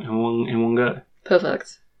in one go.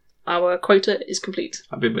 Perfect. Our quota is complete.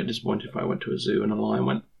 I'd be a bit disappointed if I went to a zoo and a lion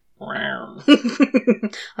went rawr.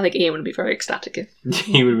 I think Ian would be very ecstatic if...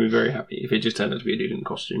 He would be very happy if it just turned out to be a dude in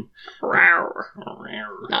costume. Rawr.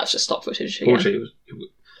 No, it's just stock footage again. Fortunately,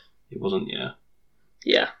 it wasn't, yeah.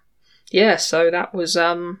 Yeah. Yeah, so that was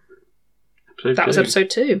was episode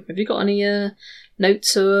 2. Have you got any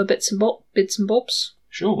notes or bits and bobs?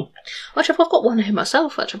 Sure. Actually, I've got one here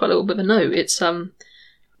myself. Actually, I've got a little bit of a note. It's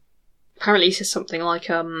apparently it says something like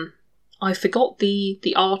I forgot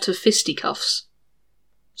the art of fisticuffs.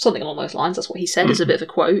 Something along those lines. That's what he said as a bit of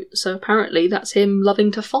a quote. So apparently that's him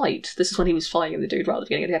loving to fight. This is when he was fighting the dude right at the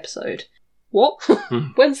beginning of the episode. What?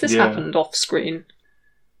 When's this happened off screen?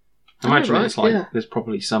 Imagine it's like there's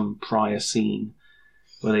probably some prior scene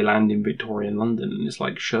where they land in Victorian London and it's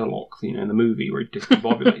like Sherlock, in the movie where it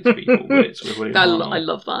discombobulates people. But it's with William Hartnell. I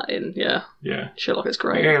love that Yeah. Sherlock is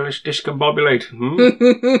great. Yeah, let's discombobulate.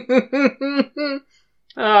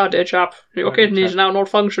 Ah, dear chap, your kidney's now not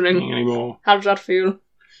functioning anymore. How does that feel?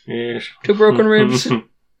 Yes. 2 broken ribs. An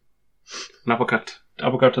uppercut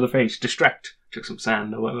to the face. Distract. Took some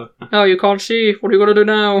sand or whatever. Oh, you can't see. What are you going to do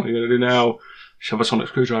now? What are you going to do now? Shove a sonic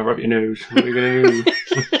screwdriver up your nose. What are you going to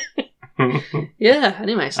do? Yeah,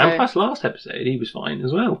 anyway, so... And plus last episode, he was fine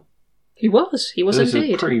as well. He was This is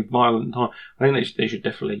indeed. a pretty violent time. I think they should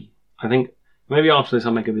definitely... I think maybe after this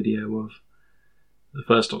I'll make a video of the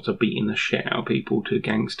First Doctor beating the shit out of people to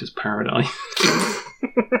Gangster's Paradise.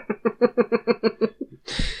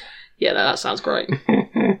 Yeah, that sounds great.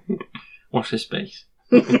 Watch this space.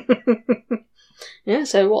 Yeah,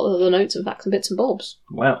 so what are the notes and facts and bits and bobs?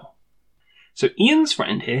 Well, so Ian's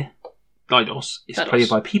friend here, Didos, is Didos. played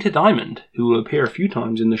by Peter Diamond, who will appear a few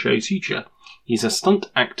times in the show's future. He's a stunt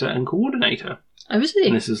actor and coordinator. Oh, is he?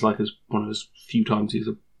 And this is like one of those few times he's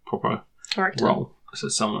a proper Character. role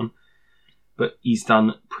as someone. But he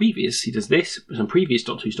does this, some previous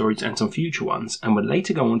Doctor Who stories and some future ones, and would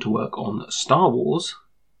later go on to work on Star Wars,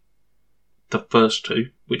 the first 2,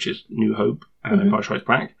 which is New Hope and Empire Strikes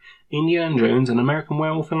Back, Indiana Jones and American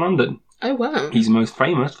Werewolf in London. Oh, wow. He's most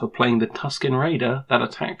famous for playing the Tusken Raider that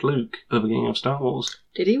attacked Luke at the beginning of Star Wars.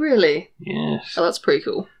 Did he really? Yes. Oh, that's pretty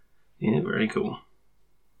cool. Yeah, very cool.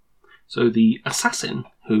 So the assassin,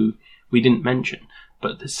 who we didn't mention,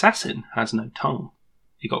 but the assassin has no tongue.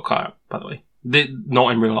 He got cut out, by the way.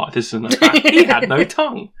 Not in real life, this isn't a fact. He had no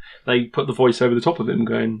tongue. They put the voice over the top of him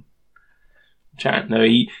going, chat. No,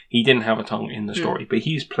 he didn't have a tongue in the story, but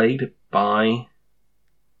he's played by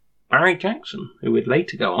Barry Jackson, who would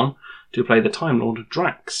later go on to play the Time Lord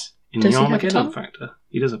Drax in Does the he have a Armageddon tongue? Factor.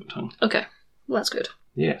 He does have a tongue. Okay, well, that's good.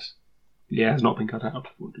 Yes. Yeah, has not been cut out,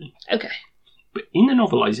 unfortunately. Okay. But in the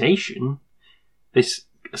novelisation, this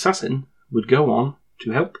assassin would go on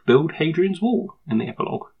to help build Hadrian's Wall in the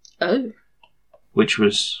epilogue. Oh. Which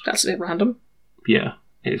was... That's a bit random. Yeah,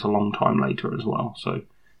 it's a long time later as well, so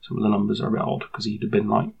some of the numbers are a bit odd, because he'd have been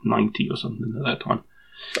like 90 or something at that time.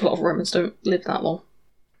 A lot of Romans don't live that long.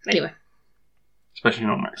 Anyway. Especially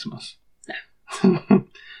not Maximus.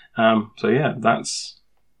 No. So yeah, that's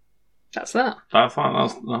that. That's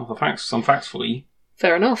the facts. Some facts for you.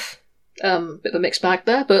 Fair enough. Bit of a mixed bag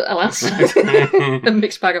there, but alas, a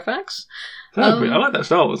mixed bag of facts. I like that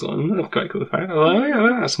Star Wars one. That's quite cool fact. Oh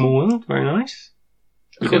yeah, that's a small world. Very nice.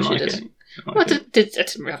 Of course you did. I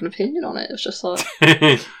didn't really have an opinion on it. It was just like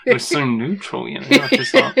it was so neutral, you know. I was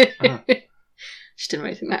just like, just didn't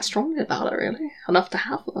really think that strongly about it, really. Enough to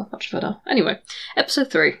have much better. Anyway,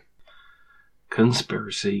 episode 3.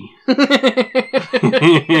 Conspiracy.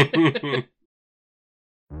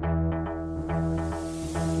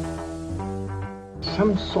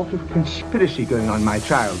 Some sort of conspiracy going on, my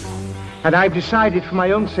child. And I've decided for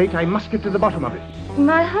my own sake I must get to the bottom of it.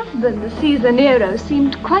 My husband, Caesar Nero,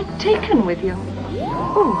 seemed quite taken with you.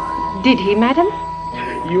 Oh, did he, madam?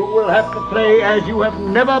 You will have to play as you have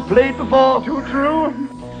never played before. Too true?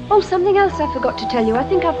 Oh, something else I forgot to tell you. I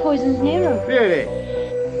think I've poisoned Nero. Really?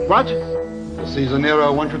 What? Caesar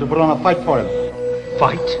Nero wants you to put on a fight for him.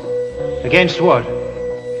 Fight? Against what?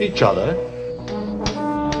 Each other.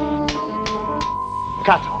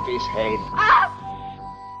 Cut off his head.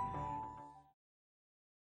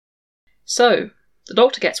 So, the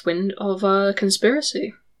Doctor gets wind of a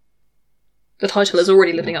conspiracy. The title is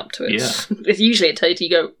already living up to it. Yeah. It's usually a title you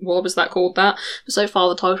go, why was that called that? But so far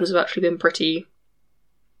the titles have actually been pretty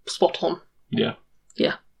spot on. Yeah.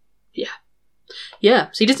 Yeah,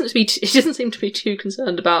 so he doesn't seem to be too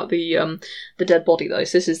concerned about the dead body though.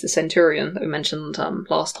 So this is the Centurion that we mentioned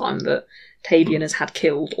last time that Tavian has had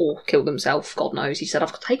killed or killed himself. God knows. He said,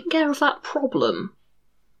 "I've taken care of that problem."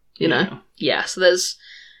 You know. Yeah. So there's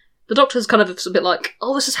the Doctor's kind of a bit like,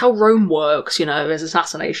 "Oh, this is how Rome works." You know, there's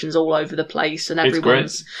assassinations all over the place, and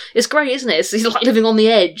everyone's. It's great, isn't it? He's like living on the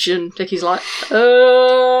edge, and he's like,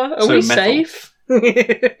 "Are we safe?"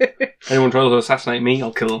 Anyone tries to assassinate me,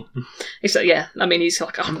 I'll kill them. So yeah, I mean, he's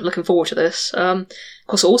like, I'm looking forward to this. Of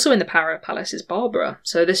course, also in the Palace is Barbara.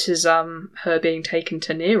 So this is her being taken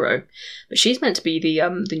to Nero, but she's meant to be the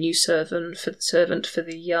new servant for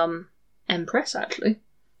the Empress. Actually,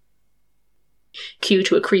 cue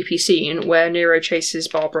to a creepy scene where Nero chases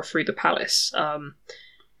Barbara through the palace.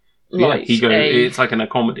 It's like in a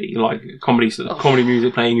comedy, comedy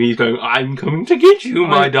music playing, and he's going, "I'm coming to get you,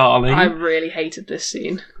 my darling." I really hated this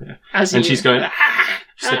scene. Yeah. She's going,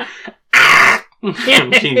 she's not.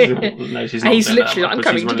 He's literally like, "I'm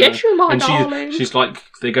coming to get you, my darling." She's like,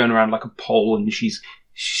 they're going around like a pole, and she's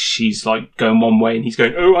like going one way, and he's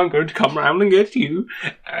going, "Oh, I'm going to come round and get you,"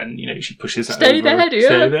 and she pushes her Stay over. there, dear.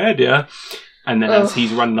 Stay there, dear. And then as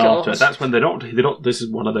he's running after her, that's when the doctor, this is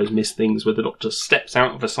one of those missed things where the doctor steps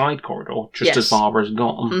out of a side corridor just as Barbara's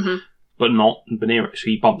gone, but not Nero. So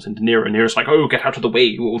he bumps into Nero, and Nero's like, "Oh, get out of the way,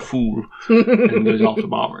 you old fool," and goes after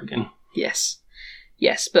Barbara again. Yes,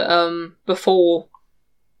 but before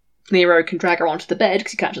Nero can drag her onto the bed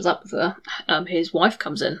because he catches up with her, his wife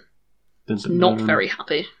comes in. Not very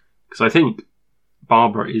happy. Because I think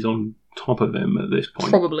Barbara is on top of him at this point.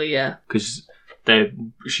 Probably, yeah. Because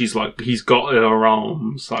she's like, he's got her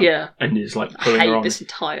arms, like, and is like pulling her on. I hate this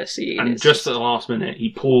entire scene. And just at the last minute, he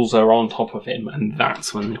pulls her on top of him, and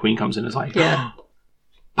that's when the Queen comes in and is like,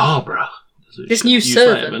 Barbara, this new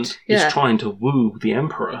servant is trying to woo the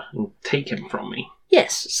Emperor and take him from me.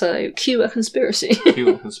 Yes, so cue a conspiracy.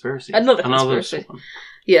 Another conspiracy.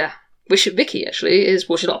 Yeah. Which Vicky actually is,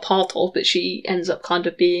 she's not part of, but she ends up kind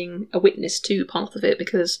of being a witness to part of it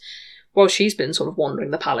because while she's been sort of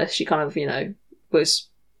wandering the palace, she kind of, ended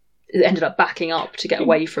up backing up to get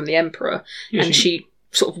away from the Emperor. Yeah, and she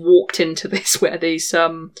sort of walked into this where these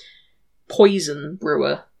poison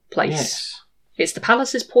brewer place. Yes. It's the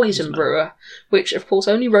palace's poison brewer, which of course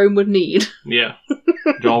only Rome would need. Yeah.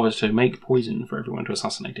 Job is to make poison for everyone to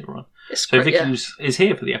assassinate everyone. So Vicky is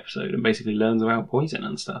here for the episode and basically learns about poison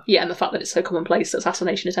and stuff. Yeah, and the fact that it's so commonplace that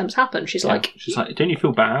assassination attempts happen. She's like, don't you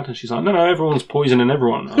feel bad? And she's like, no, everyone's poisoning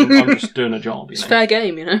everyone. I'm just doing a job. It's fair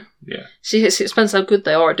game, Yeah. It depends how good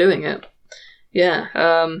they are at doing it. Yeah.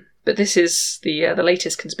 But this is the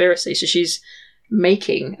latest conspiracy. So she's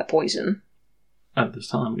making a poison at this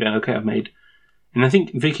time. Yeah. Okay, I've made. And I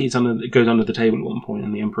think Vicky goes under the table at one point,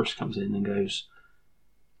 and the Empress comes in and goes,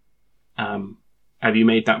 have you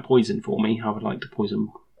made that poison for me? I would like to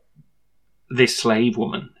poison this slave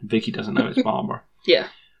woman. Vicky doesn't know it's Barbara. Yeah.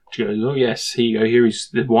 She goes, oh yes, here you go. Here is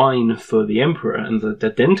the wine for the Emperor and the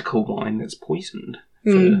identical wine that's poisoned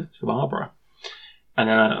for Barbara.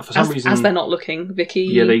 And for some reason... As they're not looking, Vicky...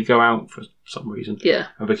 Yeah, they go out for some reason. Yeah.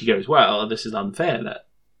 And Vicky goes, well, this is unfair that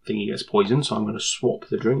thingy gets poisoned, so I'm going to swap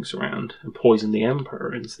the drinks around and poison the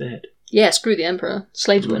Emperor instead. Yeah, screw the Emperor.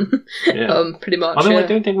 Slaves win. Yeah. Pretty much. Although I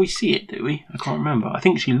don't think we see it, do we? I can't remember. I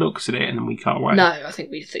think she looks at it and then we cut away. No, I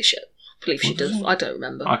think we think I believe she does. I don't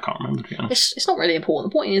remember. I can't remember, to be honest. It's not really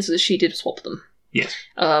important. The point is that she did swap them. Yes.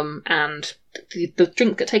 And the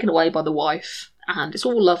drink got taken away by the wife, and it's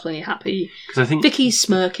all lovely and happy. Because I think Vicky's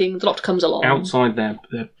smirking. The doctor comes along. Outside,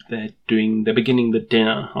 they're beginning the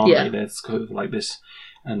dinner, aren't they? There's kind of like this,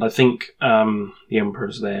 and I think the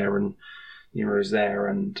Emperor's there and Nero's there,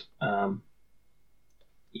 and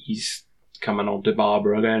he's coming on to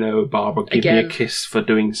Barbara, going, oh, Barbara, give me a kiss for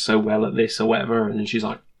doing so well at this or whatever. And then she's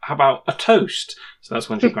like, how about a toast? So that's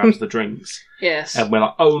when she grabs the drinks. Yes. And we're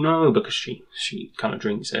like, oh no, because she kind of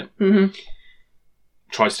drinks it. Mm-hmm.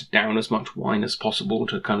 Tries to down as much wine as possible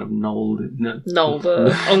to kind of null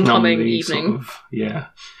the oncoming evening.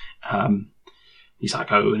 He's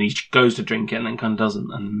like, oh, and he goes to drink it and then kind of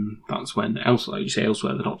doesn't. And that's when, elsewhere,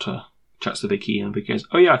 the doctor chats to Vicky, and Vicky goes,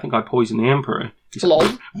 oh yeah, I think I poisoned the Emperor. He's lol.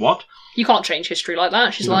 Like, what? You can't change history like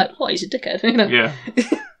that. She's like, what, he's a dickhead, Yeah.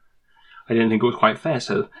 I didn't think it was quite fair,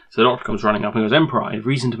 so the doctor comes running up and goes, Emperor, I have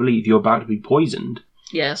reason to believe you're about to be poisoned.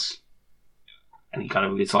 Yes. And he kind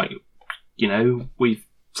of is like, we've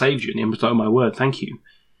saved you, and the Emperor's like, oh my word, thank you.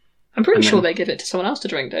 I'm pretty sure they give it to someone else to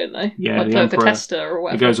drink, don't they? Yeah, like the tester or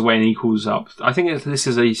whatever. He goes away and he calls up. I think this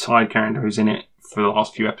is a side character who's in it for the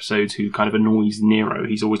last few episodes who kind of annoys Nero.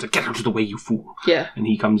 He's always like, get out of the way, you fool. Yeah. And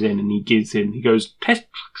he comes in and he goes,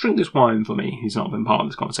 drink this wine for me. He's not been part of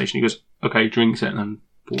this conversation. He goes, okay, drinks it, and then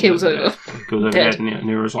kills over. Kills over dead. And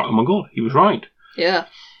Nero's like, oh my god, he was right. Yeah.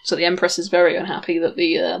 So the Empress is very unhappy that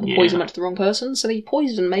the poison went to the wrong person, so the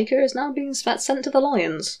poison maker is now being sent to the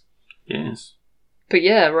lions. Yes. But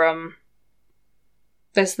yeah,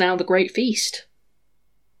 there's now the great feast.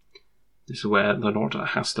 This is where the doctor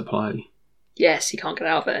has to play. Yes, he can't get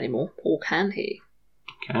out of it anymore. Or can he?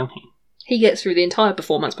 Can he? He gets through the entire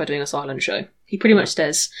performance by doing a silent show. He pretty much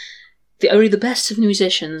says, only the best of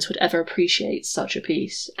musicians would ever appreciate such a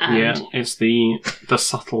piece. And it's the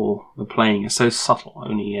the playing is so subtle.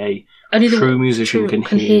 Only a true musician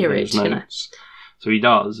can hear those notes. So he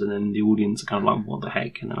does, and then the audience are kind of like, what the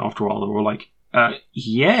heck? And then after a while, they're all like,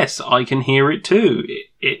 yes, I can hear it too.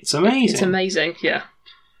 It's amazing. It's amazing, yeah.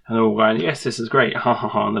 And they're all going, yes, this is great, ha ha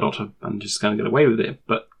ha. And the doctor, I'm just going to get away with it,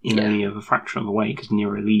 but in only a fraction of a way, because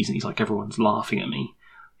Nero leaves and he's like, everyone's laughing at me.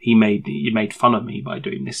 He made fun of me by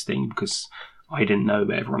doing this thing because I didn't know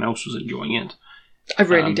that everyone else was enjoying it. I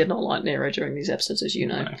really did not like Nero during these episodes, as you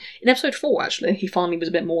know. No. In episode 4, actually, he finally was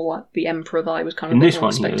a bit more like the Emperor that I was kind of. In this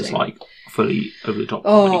one, he was like fully over the top.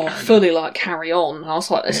 Oh, fully like carry on. I was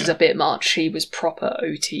like, this is a bit much. He was proper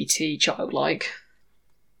OTT childlike.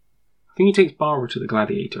 I think he takes Barbara to the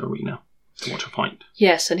gladiator arena to watch a fight.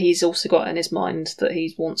 Yes, and he's also got in his mind that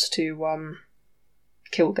he wants to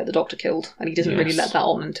get the Doctor killed, and he doesn't really let that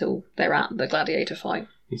on until they're at the gladiator fight.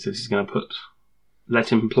 He says he's going to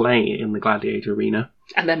let him play in the gladiator arena.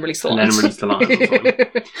 And then release the lions.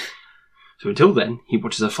 So until then, he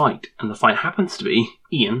watches a fight, and the fight happens to be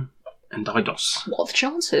Ian and Didos. What are the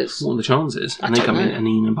chances? What are the chances? And they come in, and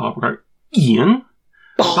Ian and Barbara go, Ian?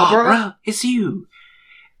 Barbara, it's you!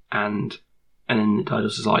 And then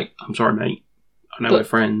Didos is like, I'm sorry, mate. I know we're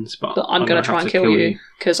friends, but I'm going to try and kill you,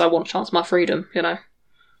 because I want a chance of my freedom, you know?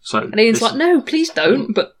 So and Ian's like, no, please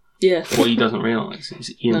don't, but yeah. What he doesn't realise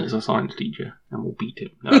is Ian is a science teacher, and will beat him.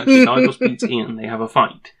 No, actually, Didos beats Ian, they have a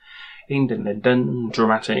fight. Dun, dun, dun, dun,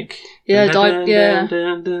 dramatic. Yeah, I know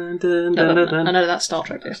know that's Star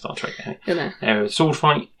Trek. Yeah. Star Trek, yeah. You know. A sword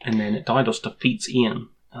fight, and then Didos defeats Ian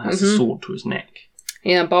and has a sword to his neck.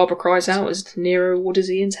 Yeah, and Barbara cries out as Nero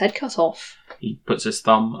orders Ian's head cut off. He puts his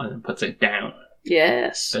thumb and then puts it down.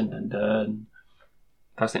 Yes. Dun, dun, dun.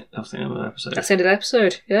 That's it. That's the end of the episode. That's the end of the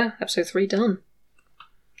episode. Yeah, episode 3 done.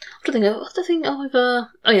 My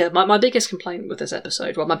biggest complaint with this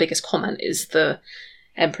episode, my biggest comment is the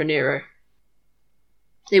Emperor Nero.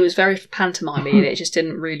 It was very pantomime-y and it just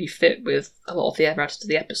didn't really fit with a lot of the rest of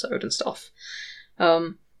the episode and stuff. I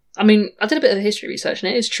did a bit of history research,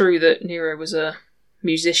 and it is true that Nero was a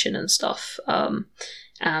musician and stuff,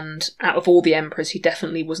 and out of all the emperors, he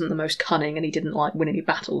definitely wasn't the most cunning, and he didn't win any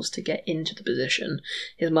battles to get into the position.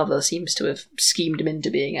 His mother seems to have schemed him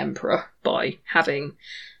into being emperor by having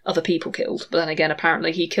other people killed, but then again,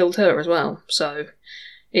 apparently he killed her as well, so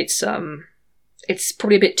it's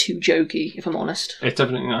probably a bit too jokey, if I'm honest. It's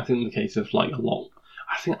definitely, I think, the case of a lot.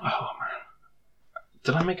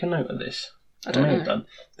 Did I make a note of this? I don't know. Have done.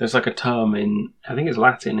 There's a term in, I think it's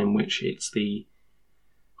Latin, in which it's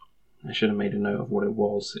I should have made a note of what it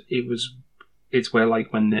was. It's where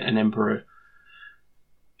when an emperor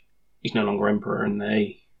is no longer emperor and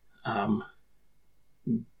they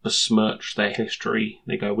besmirch their history.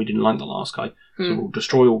 They go, we didn't like the last guy, so we'll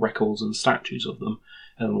destroy all records and statues of them,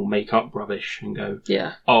 and we'll make up rubbish and go,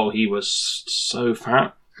 oh, he was so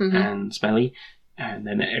fat and smelly, and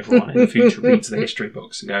then everyone in the future reads the history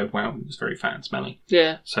books and go, wow, he was very fat and smelly.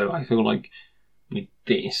 Yeah. So I feel like with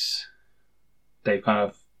this, they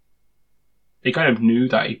kind of knew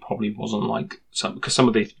that he probably wasn't because some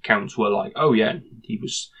of the accounts were oh yeah, he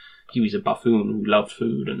was a buffoon who loved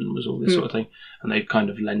food and was all this sort of thing, and they've kind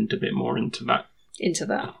of lent a bit more into that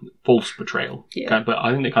false portrayal. Yeah. But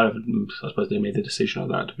I think I suppose they made the decision of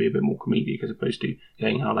that to be a bit more comedic as opposed to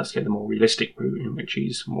going, let's get the more realistic route in which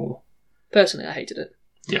he's more. Personally, I hated it.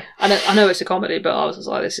 Yeah. I know it's a comedy, but I was just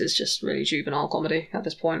like, this is just really juvenile comedy at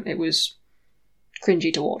this point. It was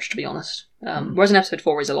cringy to watch, to be honest. Whereas in episode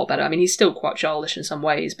 4 is a lot better. I mean, he's still quite childish in some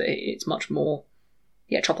ways, but it's much more,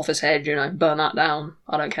 chop off his head, burn that down.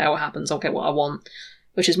 I don't care what happens, I'll get what I want.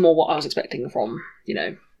 Which is more what I was expecting from,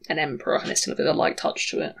 an emperor, and it's still a bit of a light touch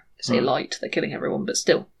to it. I say light, they're killing everyone, but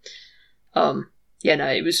still.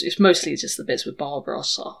 It's mostly just the bits with Barbara. I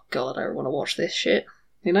was like, oh god, I don't want to watch this shit,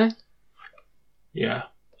 Yeah.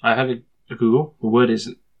 I had a Google. The word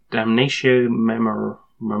is Damnatio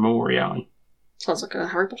Memoriae. Sounds like a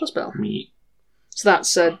Harry Potter spell. Me. So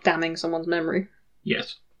that's damning someone's memory.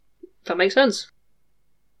 Yes. That makes sense.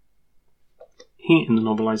 Here in the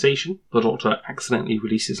novelisation, the Doctor accidentally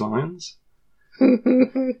releases lions.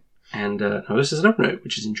 And now this is another note,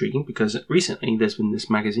 which is intriguing, because recently there's been this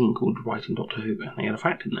magazine called Writing Doctor Who, and they had a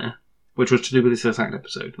fact in there, which was to do with this exact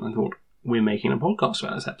episode. And I thought, we're making a podcast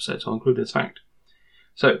about this episode, so I'll include this fact.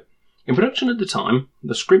 So, in production at the time,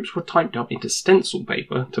 the scripts were typed up into stencil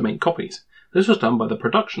paper to make copies. This was done by the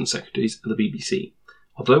production secretaries of the BBC.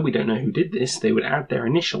 Although we don't know who did this, they would add their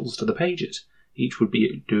initials to the pages. Each would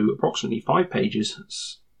do approximately 5 pages,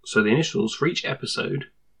 so the initials for each episode,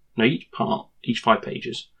 each 5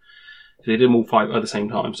 pages. So they did them all 5 at the same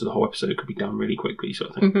time, so the whole episode could be done really quickly, sort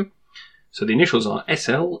of thing. Mm-hmm. So the initials are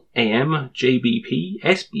SL, AM, JBP,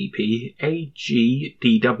 SBP, AG,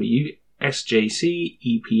 DW, SJC,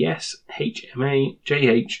 EPS, HMA,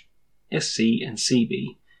 JH, SC, and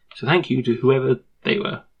CB. So thank you to whoever they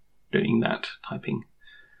were doing that typing.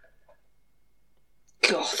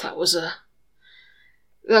 God, that was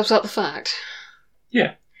that the fact?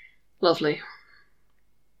 Yeah. Lovely.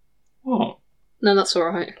 What? No, that's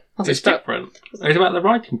alright. It's different. It's about the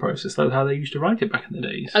writing process. That's how they used to write it back in the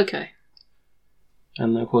days. Okay.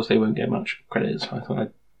 And of course they won't get much credit, so I thought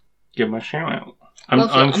I'd give them a shout out.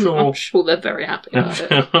 I'm sure they're very happy about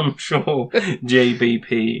it. I'm sure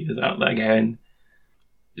JBP is out there going,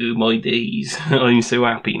 oh my days, I'm so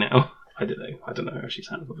happy now. I don't know how she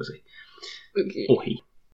sounds, obviously. Okay. Or he.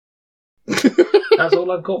 That's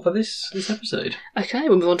all I've got for this episode. Okay,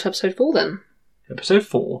 we'll move on to episode 4 then. Episode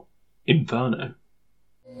 4, Inferno.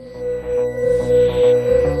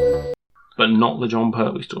 But not the John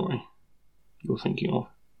Pertwee story you're thinking of.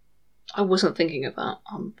 I wasn't thinking of that.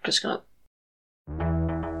 I'm just gonna...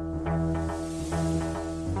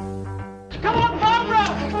 Come on, Barbara!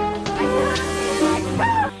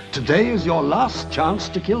 Today is your last chance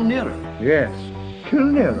to kill Nero. Yes. Kill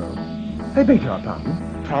Nero? I beg your pardon.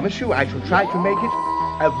 Promise you I shall try to make it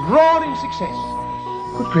a roaring success.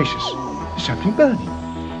 Good gracious, there's something burning.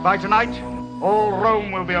 By tonight, all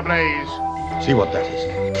Rome will be ablaze. See what that is.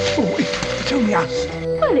 Oh, it's only us.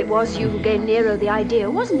 Well, it was you who gave Nero the idea,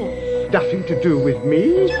 wasn't it? Nothing to do with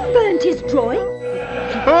me. You burnt his drawing.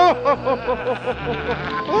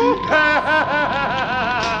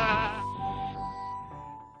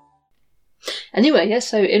 Anyway, yes,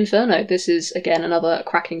 so Inferno. This is, again, another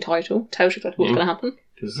cracking title. Tells you exactly what's going to happen.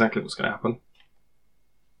 Exactly what's going to happen.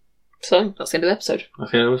 So, that's the end of the episode.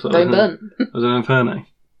 Okay, Rome burn. It was an Inferno.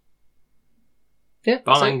 Yeah.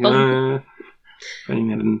 Bye. So,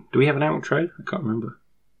 Do we have an outro? I can't remember.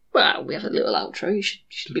 Well, we have a little outro. You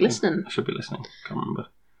should be listening. I should be listening. Can't remember.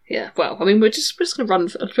 Yeah, well, I mean, we're just going to run...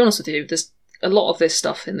 To be honest with you, there's a lot of this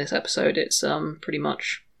stuff in this episode. It's pretty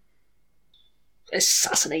much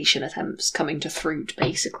assassination attempts coming to fruit,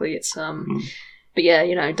 basically. It's But yeah,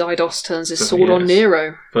 Didos turns his sword on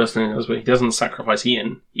Nero. First thing he does, but he doesn't sacrifice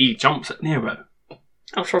Ian. He jumps at Nero.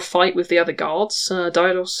 After a fight with the other guards,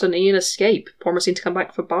 Didos and Ian escape, promising to come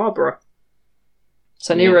back for Barbara.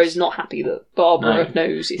 So Nero's not happy that Barbara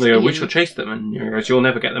knows it's Ian. We shall chase them, and Nero goes, you'll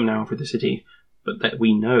never get them now through the city. But that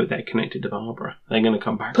we know they're connected to Barbara. They're going to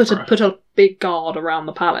come back Put a big guard around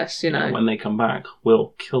the palace, When they come back,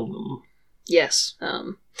 we'll kill them. Yes.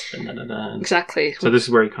 Exactly. So this is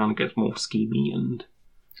where he kind of gets more schemy and...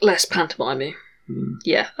 less pantomimey.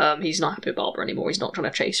 Yeah, he's not happy with Barbara anymore. He's not trying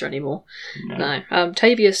to chase her anymore. No.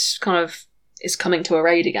 Tavius kind of is coming to her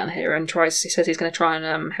aid again here and he says he's going to try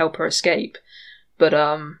and help her escape. But,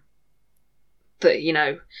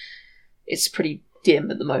 it's pretty dim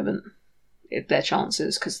at the moment, their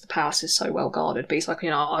chances, because the palace is so well guarded. But he's like,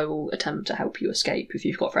 I will attempt to help you escape if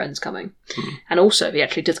you've got friends coming. And also, he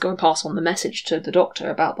actually did go and pass on the message to the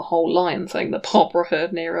doctor about the whole lion thing that Barbara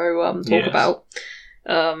heard Nero talk about.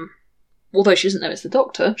 Although she doesn't know it's the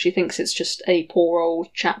doctor, she thinks it's just a poor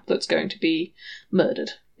old chap that's going to be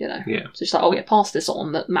murdered. Yeah. So she's like, pass this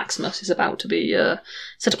on, that Maximus is about to be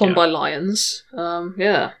set upon by lions.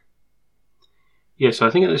 Yeah, so I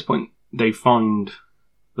think at this point, they find...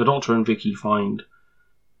 The Doctor and Vicky find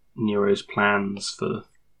Nero's plans for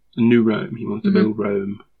New Rome. He wants to build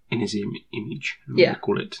Rome in his image. And they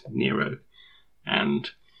call it Nero. And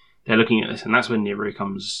they're looking at this, and that's when Nero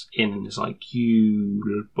comes in and is like,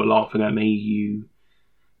 you were laughing at me, you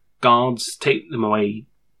guards, take them away.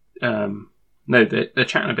 No, they're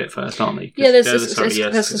chatting a bit first, aren't they? Yeah,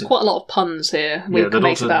 there's quite a lot of puns here.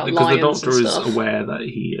 Because the Doctor is aware that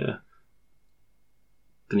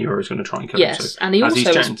the Nero is going to try and kill him. Yes, and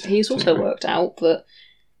he's also worked out that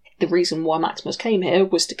the reason why Maximus came here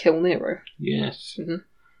was to kill Nero. Yes. Mm-hmm.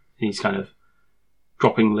 He's kind of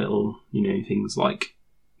dropping little, things like,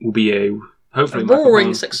 will be hopefully a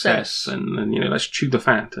roaring success. And let's chew the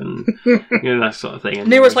fat and that sort of thing. And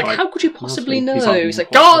Nero's like, how could you possibly know? He's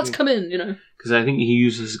like, guards, come in, Because I think he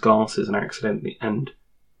uses glasses and accidentally,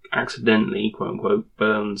 quote unquote,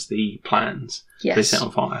 burns the plans. Yes. They set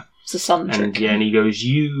on fire. It's a sun trick. And he goes,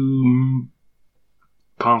 you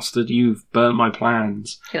bastard, you've burnt my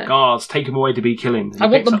plans. Guards, take him away to be killing. I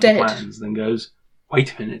want them dead. Plans, then goes,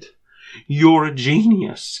 wait a minute. You're a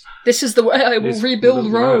genius. This is the way I will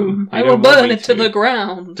rebuild Rome. I will burn it to the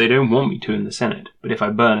ground. They don't want me to in the Senate, but if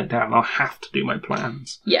I burn it down, I'll have to do my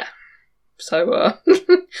plans. Yeah. So,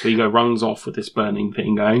 So he runs off with this burning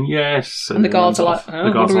thing going, yes. And the guards are like,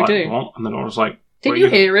 what do we do? What? And the Doctor's like, did you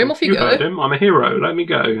hear him? Off you go. You heard him. I'm a hero. Let me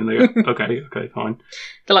go. And they go, okay, fine.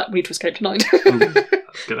 They're like, we need to escape tonight.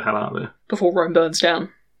 Let's get the hell out of there. Before Rome burns down.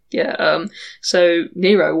 Yeah, so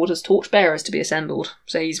Nero orders torchbearers to be assembled.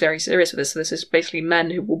 So he's very serious with this. So this is basically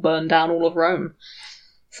men who will burn down all of Rome.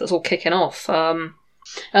 So it's all kicking off. Ian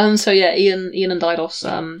and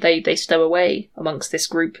Didos, they stow away amongst this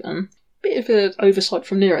group. Bit of an oversight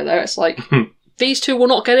from Nero there. It's like, these two will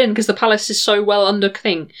not get in because the palace is so well under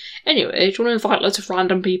thing. Anyway, do you want to invite loads of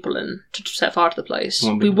random people in to set fire to the place?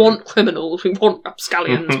 We want criminals, we want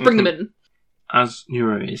rapscallions, bring them in. As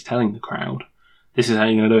Nero is telling the crowd, this is how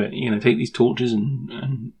you're going to do it. You're going to take these torches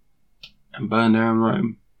and burn down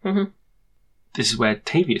Rome. Mm-hmm. This is where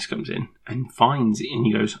Tavius comes in and finds it, and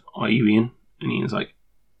he goes, are you Ian? And Ian's like,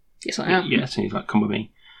 yes, I am. Yes, and he's like, come with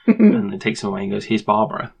me. And it takes him away and goes, here's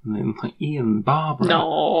Barbara. And then like, Ian, Barbara.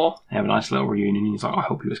 No. They have a nice little reunion. He's like, I'll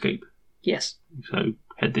help you escape. Yes. So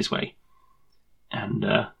head this way. And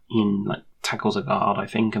Ian like tackles a guard, I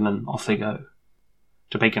think, and then off they go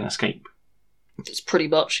to make an escape. It's pretty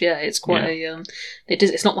much, yeah. It's quite a.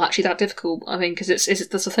 It's not actually that difficult. I mean, because that's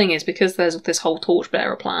the thing is because there's this whole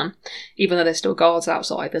torchbearer plan. Even though there's still guards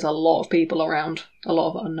outside, there's a lot of people around, a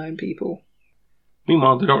lot of unknown people.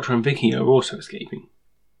 Meanwhile, the Doctor and Vicky are also escaping.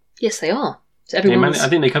 Yes, they are. So I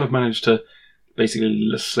think they kind of managed to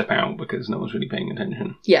basically slip out because no one's really paying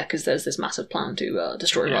attention. Yeah, because there's this massive plan to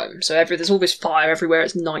destroy Rome. So there's all this fire everywhere.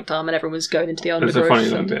 It's nighttime and everyone's going into the undergrowth. There's a funny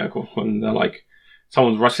little bit when they're like,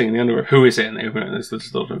 someone's rustling in the undergrowth. Who is it? And they open it and it's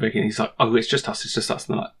Doctor and Vicky, and he's like, "Oh, it's just us. It's just us."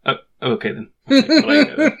 And they're like, "Oh, okay then."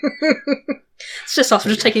 It's just us.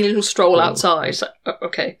 We're just taking a little stroll outside. It's like,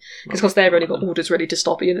 okay, because of course they've already got orders ready to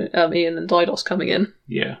stop Ian and Didos coming in.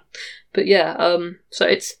 Yeah. But yeah,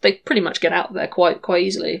 so they pretty much get out there quite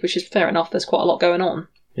easily, which is fair enough. There's quite a lot going on.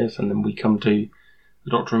 Yes, and then we come to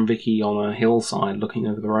the Doctor and Vicky on a hillside looking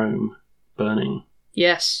over the Rome, burning.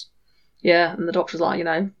 Yes. Yeah, and the Doctor's like,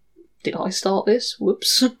 did I start this?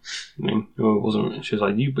 Whoops. I mean, it wasn't. She was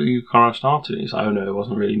like, you kind of started it. He's like, oh no, it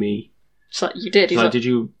wasn't really me. It's like, you did. He's like, did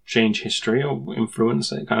you change history or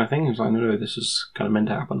influence it kind of thing? He was like, no, this is kind of meant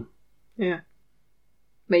to happen. Yeah.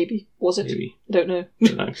 Maybe. Was it? Maybe. I don't know.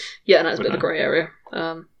 Don't know. Yeah, no, it's a bit of a grey area.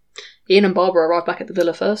 Ian and Barbara arrive back at the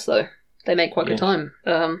villa first, though. They make quite good time.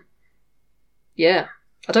 Yeah.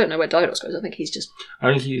 I don't know where Didos goes. I think he's just...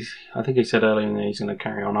 I think he said earlier that he's going to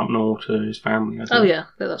carry on up north to his family. I think. Oh, yeah.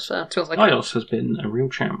 That's fair. Didos has been a real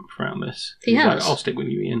champ throughout this. He has. Like, I'll stick with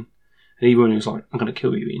you, Ian. And even when he was like, I'm going to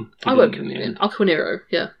kill you, Ian. I won't kill you, Ian. I'll kill Nero,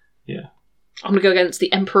 yeah. Yeah. I'm going to go against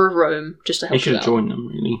the Emperor of Rome just to help He should have joined them,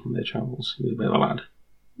 really, in their travels. He was a bit of a lad.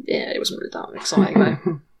 Yeah, it wasn't really that exciting,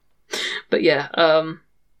 though. But yeah,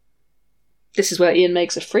 this is where Ian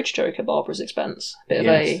makes a fridge joke at Barbara's expense. Bit of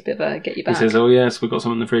a get you back. He says, "Oh yes, we've got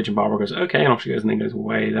something in the fridge," and Barbara goes, "Okay," and off she goes, and then goes,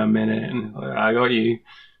 "Wait a minute," and he's like, "I got you."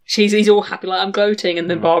 He's all happy, like, I'm gloating, and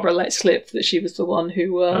then Barbara lets slip that she was the one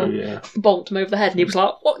who bonked him over the head, and he was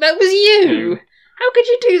like, "What? That was you? How could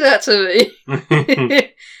you do that to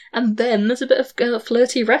me?" And then there's a bit of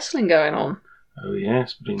flirty wrestling going on. Oh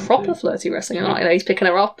yes, proper flirty wrestling. Yeah. Like, he's picking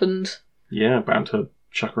her up and about to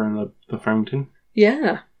chuck her in the fountain.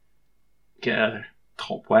 Yeah. Get her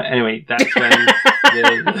top wet. Anyway, that's when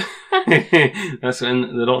that's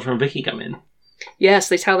when the Doctor and Vicky come in. Yes,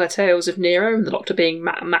 they tell their tales of Nero and the Doctor being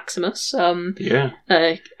Maximus.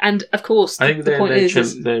 And of course, the point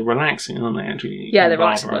is they're relaxing, aren't they? Actually, yeah, they're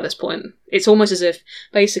relaxing by this point. It's almost as if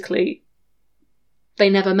basically they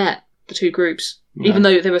never met, the two groups, even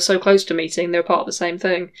though they were so close to meeting. They were part of the same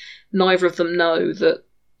thing. Neither of them know that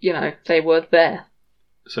they were there.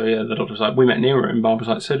 So yeah, the Doctor's like, we met Nero, and Barbara's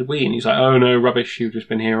like, so did we, and he's like, oh no, rubbish, you've just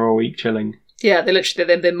been here all week chilling. Yeah,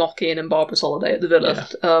 they mock Ian and Barbara's holiday at the villa.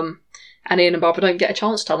 Yeah. And Ian and Barbara don't get a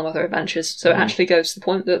chance to tell them of their adventures, so it actually goes to the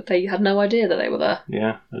point that they had no idea that they were there.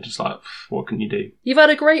 Yeah, they're just like, what can you do? You've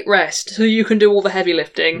had a great rest, so you can do all the heavy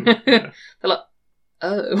lifting. Yeah. They're like,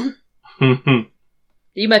 oh.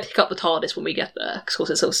 You may pick up the TARDIS when we get there, because of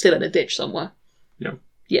course it's still in a ditch somewhere. Yeah.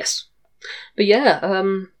 Yes. But yeah,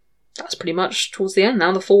 that's pretty much towards the end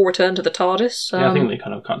now. The four return to the TARDIS. I think they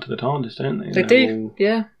kind of cut to the TARDIS, don't they? They do,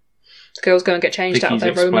 yeah. The girls go and get changed out of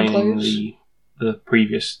their Roman clothes. The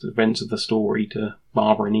previous events of the story to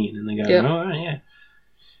Barbara and Ian, and they go, oh, yeah.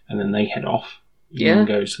 And then they head off. Ian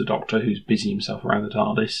goes to the Doctor, who's busy himself around the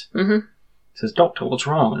TARDIS. Mm-hmm. He says, Doctor, what's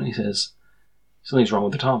wrong? And he says, something's wrong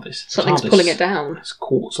with the TARDIS. Something's pulling it down.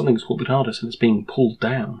 Something's caught the TARDIS, and it's being pulled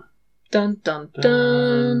down. Dun, dun,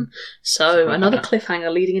 dun. So, another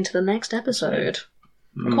cliffhanger leading into the next episode.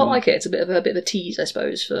 I quite like it. It's a bit of a tease, I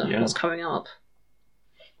suppose, for what's coming up.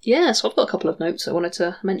 Yeah, so I've got a couple of notes I wanted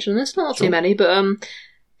to mention. There's not too many, but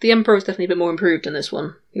the Emperor was definitely a bit more improved in this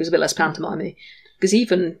one. He was a bit less pantomime-y. Because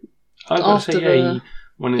even after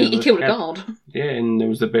he killed a guard. Yeah, and there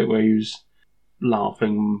was the bit where he was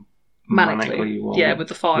laughing manically while with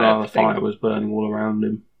the fire. The fire was burning all around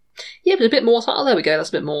him. Yeah, but a bit more. Oh, there we go. That's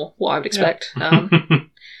a bit more what I would expect.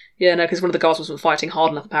 Yeah, no, because one of the guards wasn't fighting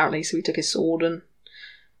hard enough apparently, so he took his sword and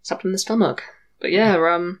stabbed him in the stomach. But yeah,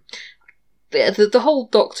 the whole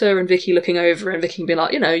Doctor and Vicky looking over and Vicky being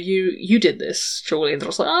like, you did this, surely. And they're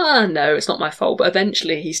just like, no, it's not my fault. But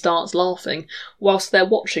eventually he starts laughing whilst they're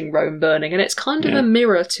watching Rome burning, and it's kind of a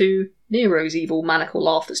mirror to Nero's evil maniacal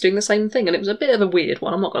laugh that's doing the same thing. And it was a bit of a weird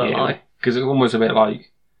one. I'm not going to lie, because it's almost a bit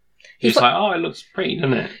like. It's like, oh, it looks pretty,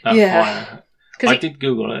 doesn't it? That fire. I did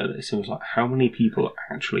Google it. It was like, how many people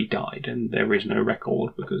actually died? And there is no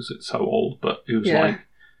record because it's so old. But it was like,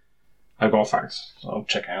 I've got facts I'll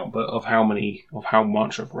check out, but of how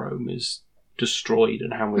much of Rome is destroyed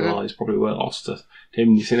and how many lives probably were lost to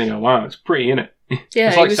him. You sit there and go, wow, it's pretty, innit? Yeah,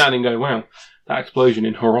 it's like standing and going, wow, that explosion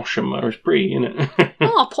in Hiroshima is pretty, innit?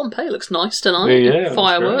 Oh, Pompeii looks nice tonight. Yeah,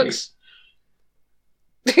 fireworks.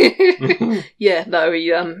 Yeah, no,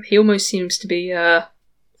 he almost seems to be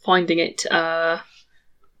finding it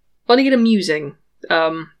amusing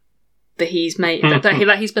that he's made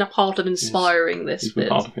that he's been a part of inspiring this He's bit. been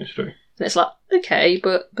part of history. And it's like, okay,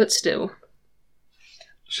 but still.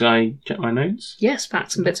 Should I check my notes? Yes,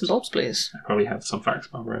 facts and bits and bobs, please. I probably have some facts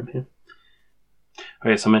about Rome here. Oh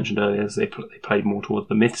yes, I mentioned earlier they played more towards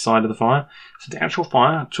the myth side of the fire. So the actual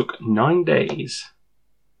fire took 9 days.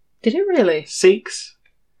 Did it really? 6,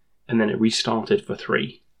 and then it restarted for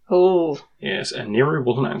 3. Oh. Yes, and Nero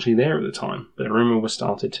wasn't actually there at the time, but a rumour was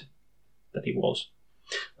started that he was.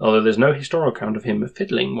 Although there's no historical account of him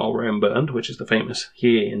fiddling while Rome burned, which is the famous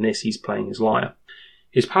here in this he's playing his lyre.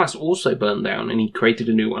 His palace also burned down and he created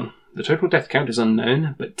a new one. The total death count is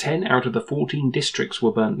unknown, but 10 out of the 14 districts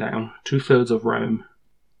were burnt down, 2/3 of Rome.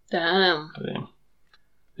 Damn. So, yeah.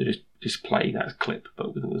 They just play that clip,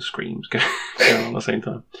 but with all the screams going on at the same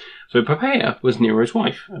time. So Poppaea was Nero's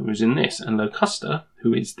wife, and was in this, and Locusta,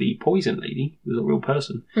 who is the poison lady, was a real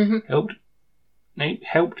person, helped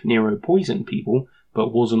Nero poison people,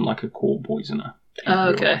 but wasn't like a court poisoner. Oh,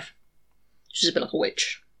 okay. She's a bit like a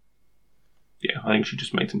witch. Yeah, I think she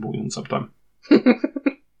just made some poison sometime.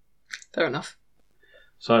 Fair enough.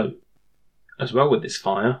 So, as well with this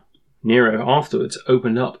fire, Nero afterwards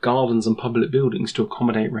opened up gardens and public buildings to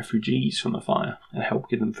accommodate refugees from the fire and help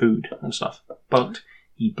give them food and stuff. But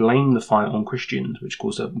he blamed the fire on Christians, which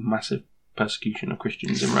caused a massive persecution of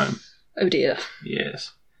Christians in Rome. Oh dear.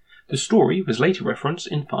 Yes. The story was later referenced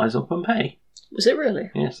in Fires of Pompeii. Was it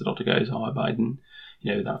really? Yes, the doctor goes, oh, I didn't,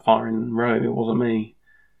 that fire in Rome, it wasn't me.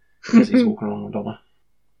 As he's walking along with Donna.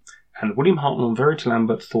 And William Hartnell and Verity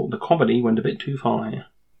Lambert thought the comedy went a bit too far here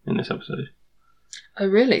in this episode. Oh,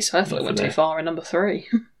 really? So I thought it went too far in number 3.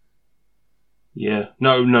 Yeah.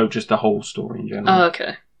 No, just the whole story in general. Oh,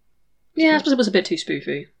 okay. Yeah, I suppose it was a bit too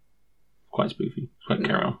spoofy. Quite spoofy. Quite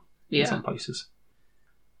carry on in some places.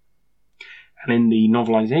 And in the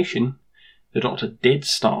novelisation, the Doctor did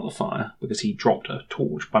start the fire because he dropped a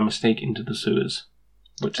torch by mistake into the sewers,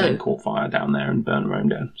 which then caught fire down there and burned Rome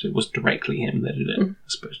down. So it was directly him that did it,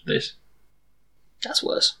 as opposed to this. That's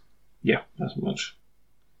worse. Yeah, that's much.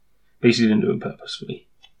 Basically didn't do it purposefully.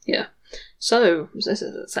 Yeah. So, is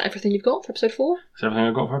that everything you've got for episode 4? That's everything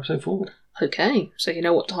I've got for episode 4. Okay, so you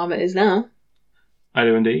know what time it is now. I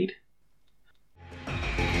do indeed.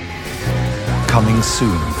 Coming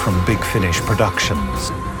soon from Big Finish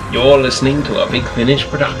Productions. You're listening to a Big Finish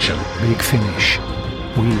production. Big Finish.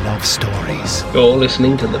 We love stories. You're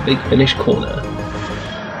listening to the Big Finish Corner.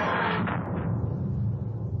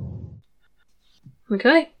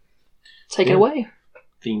 Okay. Take it away.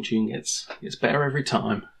 Theme tune gets better every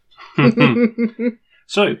time.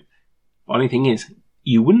 So, funny thing is,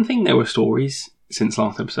 you wouldn't think there were stories since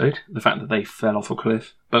last episode, the fact that they fell off a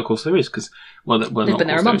cliff. But of course there is, because, they've been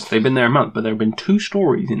there a month. They've been there a month, but there have been 2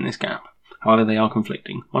 stories in this gap. However, they are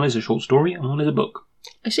conflicting. One is a short story and one is a book.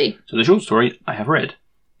 I see. So the short story I have read.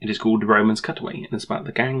 It is called The Romans Cutaway, and it's about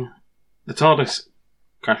the gang. The TARDIS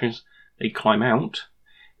crashes, they climb out,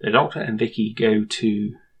 the Doctor and Vicky go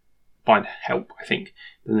to find help, I think.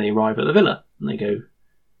 Then they arrive at the villa, and they go,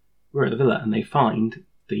 we're at the villa, and they find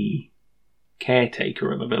the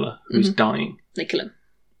caretaker of the villa who's dying. They kill him.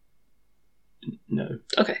 No.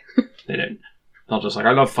 Okay. They don't. They're just like,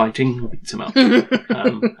 I love fighting, beats him up.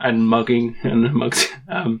 And mugging, and mugs.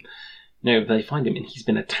 No, they find him, and he's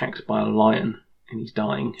been attacked by a lion. And he's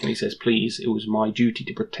dying, and he says, please, it was my duty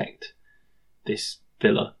to protect this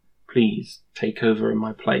villa. Please, take over in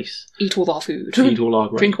my place. Eat all our food. Eat all our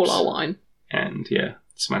grapes. Drink all our wine. And,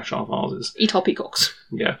 smash our vases. Eat our peacocks.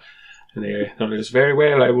 Yeah. And they're just, very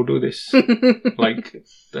well, I will do this. Like,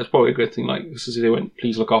 that's probably a good thing. Like, as they went,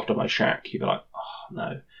 please look after my shack. You'd be like, oh,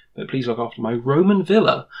 no. But please look after my Roman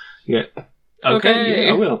villa. Yeah. Okay,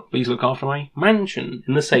 yeah, I will. Please look after my mansion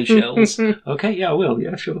in the Seychelles. Okay, yeah, I will.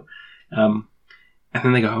 Yeah, sure. And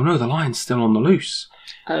then they go, oh no, the lion's still on the loose.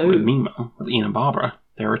 Oh. But meanwhile, with Ian and Barbara,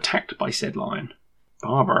 they're attacked by said lion.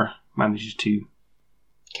 Barbara manages to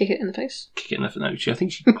kick it in the face? Kick it in the face. No, I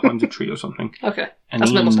think she climbs a tree or something. Okay, and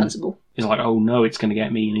that's Ian more sensible. He's like, oh no, it's going to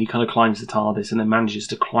get me. And he kind of climbs the TARDIS and then manages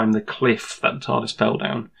to climb the cliff that the TARDIS fell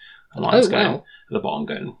down. The lion's going at the bottom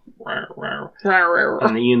going, rawr, rawr. Rawr, rawr.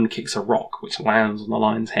 And Ian kicks a rock which lands on the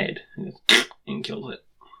lion's head and kills it.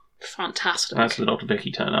 Fantastic. That's the Dr.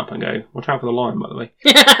 Vicky turn up and go, watch out for the lion, by the way.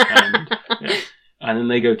 And then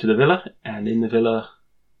they go to the villa, and in the villa,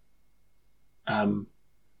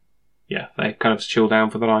 they kind of chill down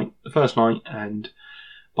for the first night, and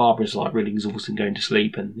Barbara's like really exhausted going to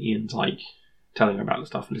sleep, and Ian's like telling her about the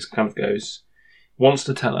stuff, and just kind of wants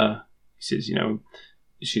to tell her. He says,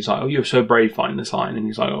 she's like, "Oh, you're so brave finding this line," and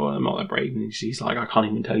he's like, "Oh, I'm not that brave," and she's like, "I can't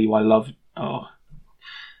even tell you I love." Oh,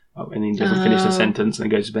 and then he doesn't finish the sentence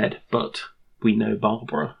and then goes to bed. But we know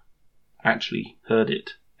Barbara actually heard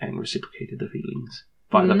it and reciprocated the feelings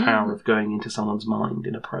by the power of going into someone's mind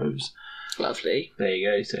in a prose. Lovely. There you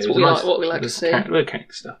go. So that's what we like to see.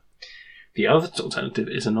 Character stuff. The other alternative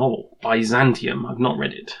is a novel, Byzantium. I've not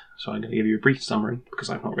read it, so I'm going to give you a brief summary because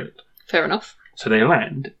I've not read it. Fair enough. So they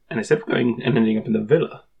land, and instead of going and ending up in the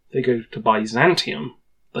villa, they go to Byzantium,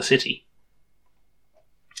 the city.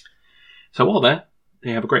 So while there,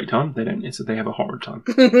 they have a great time. They don't. They have a horrid time.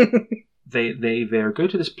 They go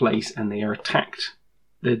to this place and they are attacked.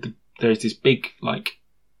 There's this big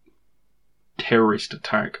terrorist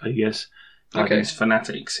attack, I guess. These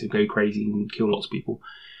fanatics who go crazy and kill lots of people.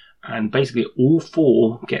 And basically all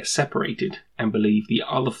 4 get separated and believe the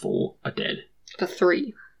other 4 are dead. The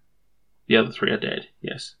 3. The other 3 are dead,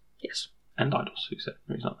 yes. Yes. And Eidos, who said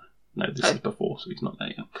he's not there. No, this is before, so he's not there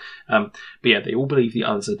yet. But yeah, they all believe the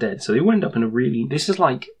others are dead. So they all end up in a really... This is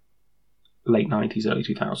like late 90s, early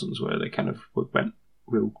 2000s, where they kind of went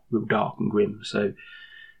real dark and grim. So,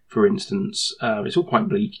 for instance, it's all quite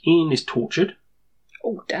bleak. Ian is tortured.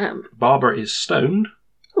 Oh, damn. Barbara is stoned.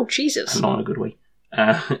 Oh, Jesus. And not in a good way.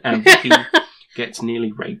 And Vicky gets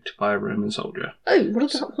nearly raped by a Roman soldier. Oh,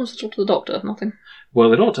 what happens to the doctor? Nothing. Well,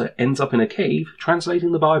 the doctor ends up in a cave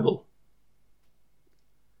translating the Bible.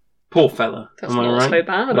 Poor fella. That's not so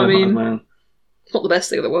bad. I mean, it's not the best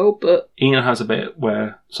thing in the world, but... Ian has a bit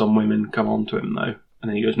where some women come on to him, though. And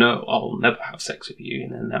then he goes, "No, I'll never have sex with you."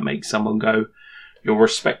 And then that makes someone go, "You're a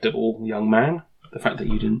respectable young man. The fact that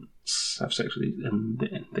you didn't have sex with you," and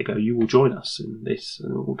they go, "You will join us in this,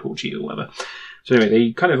 and we'll torture you," or whatever. So anyway,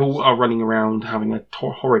 they kind of all are running around having a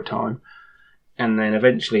horrid time, and then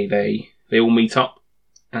eventually they all meet up,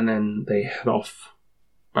 and then they head off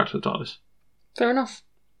back to the TARDIS. Fair enough.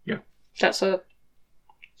 Yeah. That's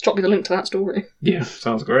drop me the link to that story. Yeah,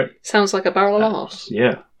 sounds great. Sounds like a barrel of laughs.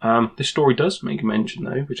 Yeah. This story does make a mention,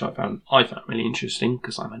 though, which I found really interesting,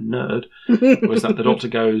 because I'm a nerd, was that the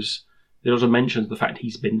Doctor mentions the fact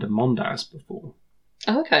he's been to Mondas before.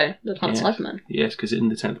 Oh, okay. The planet Cybermen. Yes, because in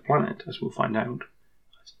the 10th planet, as we'll find out,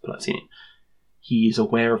 but I've seen it, he is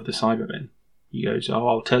aware of the Cybermen. He goes, "Oh,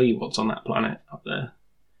 I'll tell you what's on that planet up there."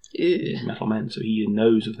 These metal men, so he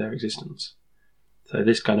knows of their existence. So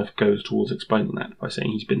this kind of goes towards explaining that by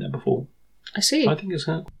saying he's been there before. I see. So I think it's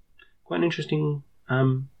quite an interesting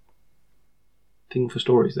thing for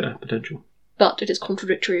stories there, potential. But it is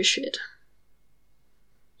contradictory as shit.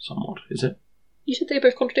 Somewhat, is it? You said they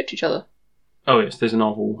both contradict each other. Oh yes, there's a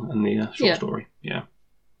novel and the short story. Yeah.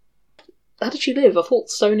 How did she live? I thought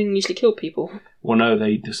stoning usually killed people. Well, no,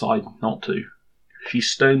 they decide not to. She's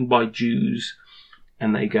stoned by Jews,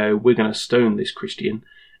 and they go, "We're going to stone this Christian,"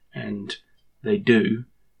 and they do,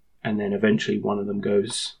 and then eventually one of them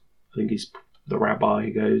goes, I think he's the rabbi,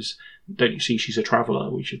 who goes, "Don't you see she's a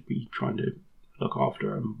traveller? We should be trying to look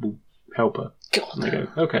after her and we'll help her." God. And they go,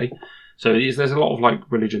 "Okay." So there's a lot of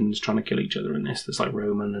religions trying to kill each other in this. There's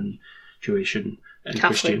Roman and Jewish and Catholic,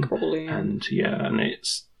 Christian, probably, and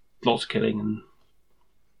it's lots of killing and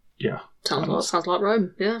sounds like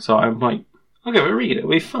Rome. Yeah. So I'm like, I'll give it a read.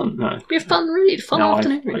 It'll be fun. No, be a fun read,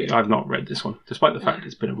 afternoon read. I've not read this one, despite the fact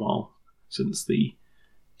it's been a while since the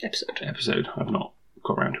episode. I've not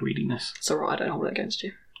got around to reading this. It's alright. I don't hold it against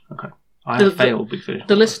you. Okay, I have failed Big Finish.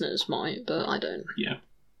 The listeners might, but I don't. Yeah.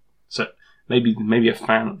 So maybe a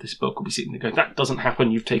fan of this book will be sitting there going, "That doesn't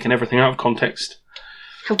happen. You've taken everything out of context.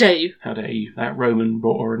 How dare you? How dare you? That Roman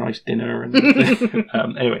brought her a nice dinner." And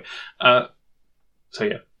anyway, so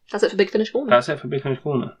yeah. That's it for Big Finish Corner. That's it for Big Finish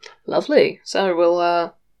Corner. Lovely. So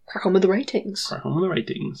we'll crack on with the ratings. I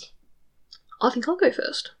think I'll go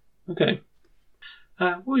first. Okay.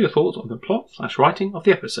 What are your thoughts on the plot/writing of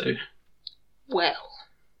the episode? Well,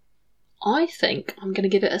 I think I'm going to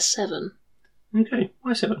give it a 7. Okay,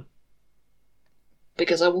 why 7?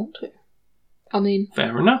 Because I want to. I mean...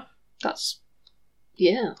 Fair enough. That's...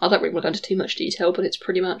 Yeah, I don't really want to go into too much detail, but it's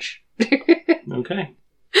pretty much... Okay.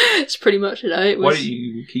 It's pretty much, it was... Why don't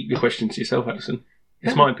you keep your questions to yourself, Alison?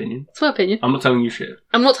 It's my opinion. It's my opinion. I'm not telling you shit.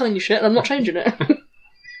 I'm not telling you shit, and I'm not changing it.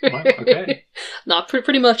 Right, okay. No,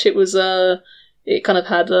 pretty much it was... It kind of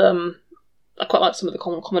had... I quite liked some of the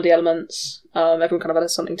comedy elements. Everyone kind of had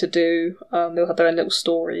something to do. They all had their own little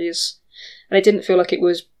stories. And it didn't feel like it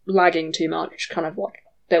was lagging too much. Kind of like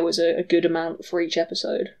there was a good amount for each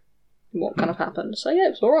episode. What kind of happened. So yeah,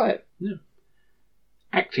 it was alright. Yeah.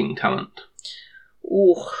 Acting talent.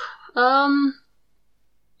 Ooh.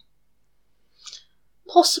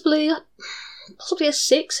 Possibly a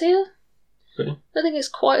 6 here. Okay. I think it's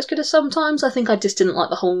quite as good as sometimes. I think I just didn't like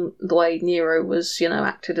the way Nero was,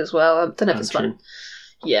 acted as well. I don't know if it's true.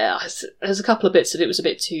 Yeah, there's a couple of bits that it was a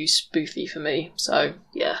bit too spoofy for me. So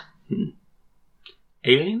yeah.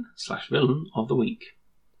 Alien/villain of the week.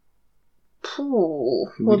 Ooh.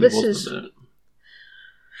 Who Well, really this was is the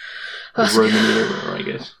Roman era, I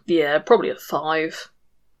guess. Yeah, probably a 5.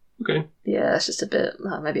 Okay. Yeah, it's just a bit.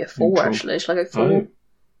 Maybe a 4 Neutral. actually. Shall I go 4? Oh.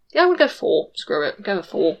 Yeah, I'm gonna go 4. Screw it. Go with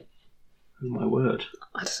 4. Oh my word.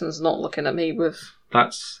 Addison's not looking at me with.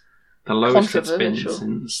 That's the lowest it's been Controversial.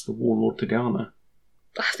 since the Warlord Tagana.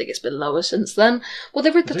 I think it's been lower since then. Well,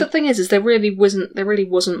 the thing is there really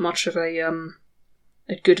wasn't much of a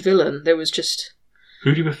good villain. There was just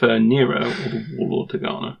Who do you prefer, Nero or the Warlord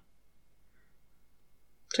Tagana?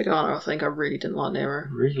 Tagana. I think I really didn't like Nero.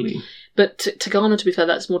 Really? But Tagana, to be fair,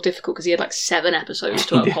 that's more difficult because he had like 7 episodes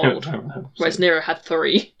to uphold, whereas Nero had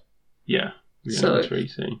 3. Yeah. So 3,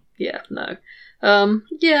 so. yeah, no.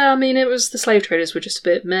 Yeah, I mean, it was the slave traders were just a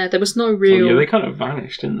bit meh. There was no real. Oh, yeah, they kind of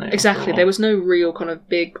vanished, didn't they? Exactly. There was no real kind of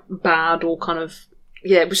big bad or kind of.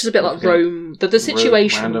 Yeah, it was just a bit like Rome. The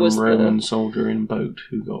situation random was Roman soldier in boat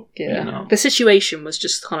who got beaten up. The situation was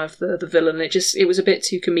just kind of the villain. It was a bit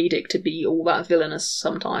too comedic to be all that villainous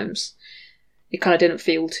sometimes. It kind of didn't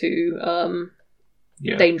feel too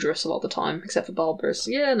dangerous a lot of the time, except for Barbarous.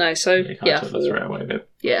 Yeah, no, so Yeah, took the threat away a bit.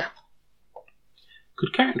 Yeah.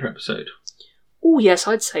 Good character episode. Oh, yes,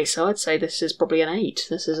 I'd say so. I'd say this is probably an 8.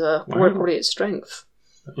 This is probably its strength.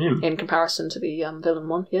 In comparison to the villain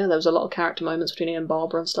one. Yeah, there was a lot of character moments between Ian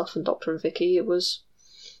Barbara and stuff, and Doctor and Vicky. It was.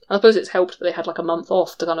 I suppose it's helped that they had like a month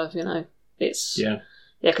off to kind of, it's. Yeah,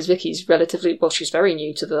 because Vicky's relatively. Well, she's very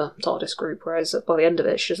new to the TARDIS group, whereas by the end of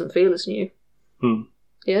it, she doesn't feel as new.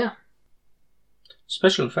 Yeah.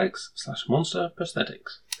 Special effects / monster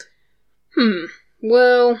prosthetics.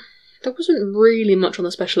 Well, there wasn't really much on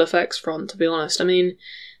the special effects front, to be honest. I mean,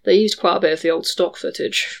 they used quite a bit of the old stock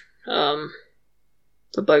footage.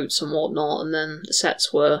 The boats and whatnot, and then the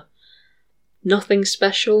sets were nothing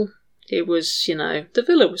special. It was, the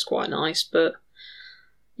villa was quite nice, but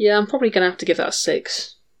yeah, I'm probably going to have to give that a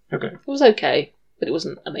 6. Okay. It was okay, but it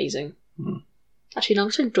wasn't amazing. Actually, no, I'm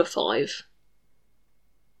going to do a 5.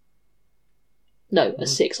 No, a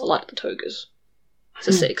 6. I like the togas. It's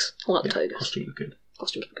a 6. I like the togas. Costumes are good.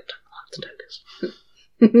 Costumes are good. I like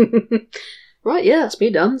the togas. Right, yeah, that's me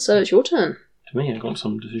done, so it's your turn. To me, I've got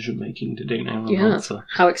some decision making to do now. Yeah,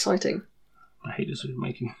 how exciting. I hate decision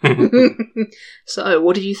making. So,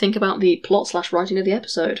 what did you think about the plot / writing of the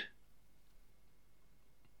episode?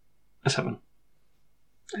 A 7.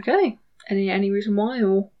 Okay. Any reason why,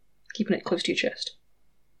 or keeping it close to your chest?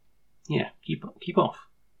 Yeah, keep off.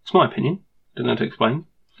 It's my opinion. Don't know how to explain.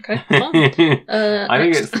 Okay, fine. I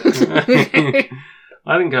think it's.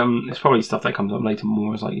 I think it's probably stuff that comes up later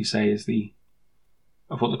more, as like you say, is the.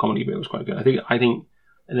 I thought the comedy bit was quite good. I think,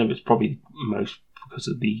 and it was probably most because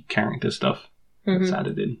of the character stuff that's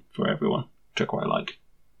added in for everyone, which I quite like.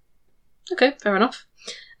 Okay, fair enough.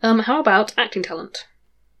 How about acting talent?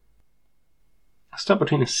 I start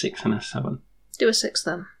between a 6 and a 7. Do a 6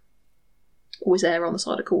 then. Always err on the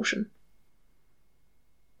side of caution.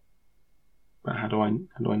 But how do I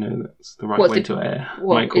know that's the right way to err?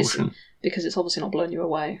 My caution. Because it's obviously not blowing you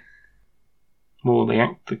away. Well,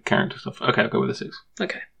 the character stuff. Okay, I'll go with a 6.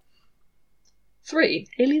 Okay. 3.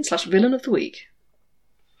 Alien / villain of the week.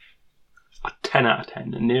 A 10 out of 10.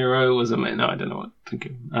 Nero was amazing. No, I don't know what to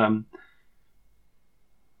give.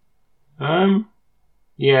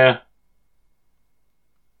 Yeah.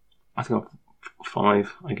 I think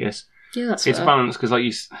 5, I guess. Yeah, that's It's fair. balanced because,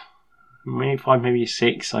 like, maybe 5, maybe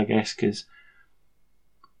 6, I guess, because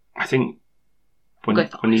I think when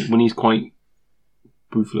he's quite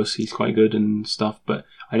ruthless, he's quite good and stuff, but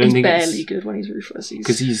I don't think he's barely good when he's ruthless.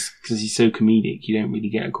 Because he's so comedic, you don't really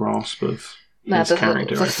get a grasp of his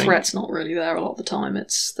character. The threat's not really there a lot of the time.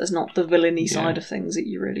 There's not the villainy side of things that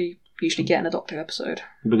you really usually get in a Doctor episode.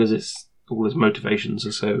 Because it's all his motivations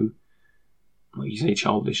are so, like you say,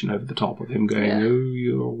 childish and over the top of him going, "Oh,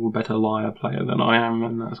 you're a better liar player than I am,"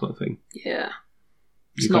 and that sort of thing. Yeah.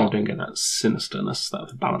 You kind of don't get that sinisterness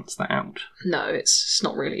that balance that out. No, it's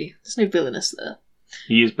not really. There's no villainous there.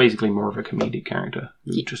 He is basically more of a comedic character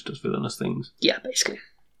who just does villainous things. Yeah, basically.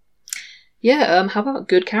 Yeah, how about a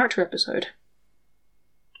good character episode?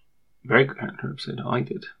 Very good character episode, I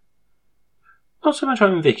did. Not so much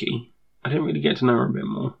on Vicky. I didn't really get to know her a bit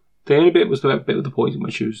more. The only bit was the bit with the poison,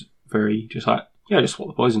 which was very just like, yeah, I just swap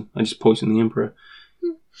the poison. I just poisoned the Emperor.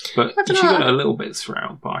 But I she dunno. got a little bit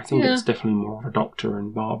throughout, but I think it's definitely more of a Doctor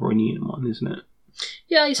and Barbara and Ian one, isn't it?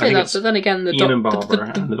 Yeah, you say think that, it's but then again, the Ian and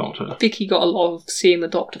Barbara and the Doctor. Vicky got a lot of seeing the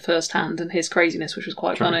Doctor firsthand and his craziness, which was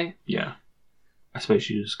quite True. funny. Yeah. I suppose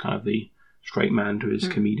she was kind of the straight man to his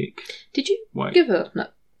comedic. Did you way. give a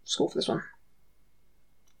score for this one?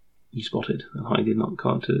 You spotted that I did not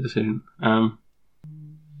come to the decision.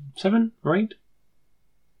 7 or 8?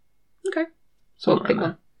 Okay. Somewhere pick around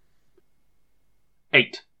one. there.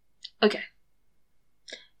 8. Okay.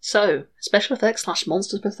 So, special effects /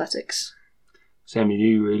 monsters pathetics. Same as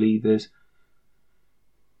you, really. There's.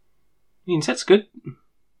 The inset's good.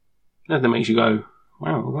 Nothing that makes you go,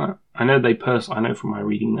 wow, look at that. I know I know from my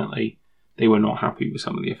reading that they were not happy with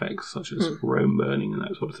some of the effects, such as Rome burning and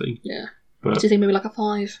that sort of thing. Yeah. But Do you think maybe like a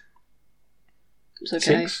 5? It's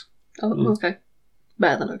okay. 6. Oh, okay.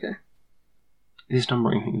 Better than okay. This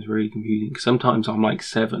numbering thing is really confusing. 'Cause sometimes I'm like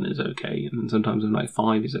 7 is okay, and then sometimes I'm like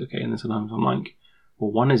 5 is okay, and then sometimes I'm like,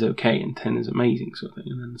 well, 1 is okay and 10 is amazing, sort of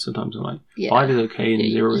thing. And then sometimes I'm like, 5 is okay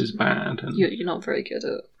and 0 is bad. And You're not very good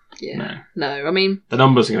at. Yeah. No, I mean. The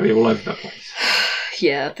numbers are going to be all over the place.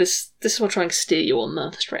 Yeah, this is what I'm trying to steer you on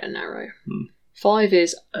the straight and narrow. 5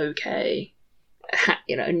 is okay.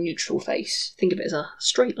 A neutral face. Think of it as a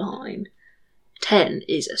straight line. 10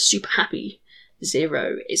 is a super happy.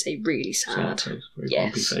 0 is a really sad. Face, very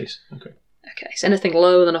Yes. bumpy face. Okay. Okay, so anything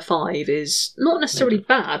lower than a 5 is not necessarily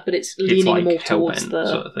bad, but it's leaning It's like more towards Hellbent the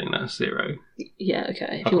sort of thing. That's 0. Yeah,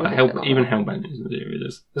 okay. If you want to Even Hellbent isn't 0.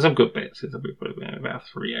 There's some good bits. There's about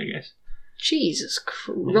 3, I guess. Jesus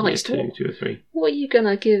Maybe Christ! a 2 or 3. What are you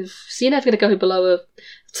gonna give? So you're never gonna go below a.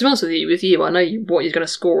 To be honest with you, I know what you're gonna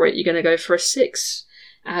score it. You're gonna go for a 6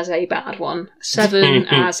 as a bad one, 7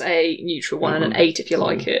 as a neutral one, and an 8 if you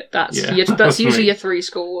like it. That's usually your 3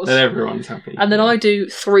 scores. Then everyone's happy. And then I do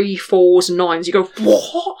 3, 4s, 9s. You go,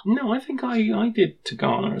 what? No, I think I did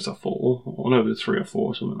Tagana as a 4. Or no, it was 3 or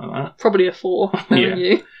 4, something like that. Probably a 4. Yeah.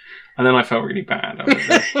 You. And then I felt really bad.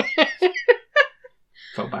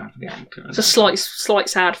 Felt bad for the actor. It's a slight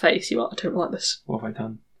sad face. You are. I don't like this. What have I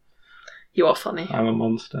done? You are funny. I'm a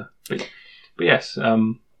monster. But yes,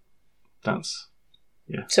 that's.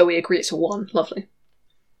 Yeah. So we agree it's a 1. Lovely.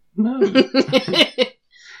 No.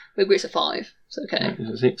 We agree it's a 5. It's okay. No, it's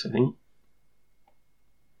a 6, I think.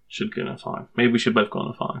 Should go on a 5. Maybe we should both go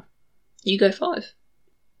on a 5. You go 5.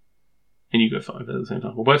 And you go 5 at the same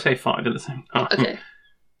time. We'll both say 5 at the same time. Okay.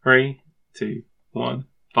 3, 2, 1,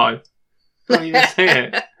 5. Oh, you didn't say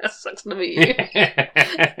it. That sucks to be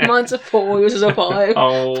you. Mine's a 4, yours is a 5.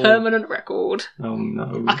 Oh. Permanent record. Oh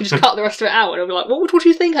no. I could just cut the rest of it out and I'll be like, what do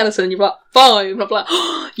you think, Alison? And you're like, 5. And I'm like,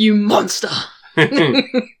 oh, you monster.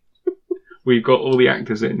 We've got all the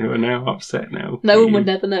actors in who are now upset now. No one would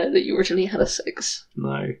never know that you originally had a 6.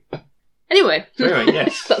 No. Anyway.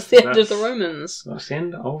 Yes. That's the end of the Romans. That's the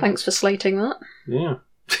end of... Thanks for slating that. Yeah.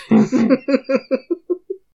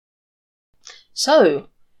 So,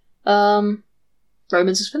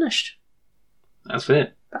 Romans is finished. That's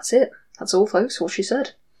it. That's it. That's all, folks. What she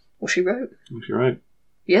said. What she wrote. What she wrote.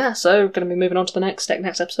 Yeah, so going to be moving on to the next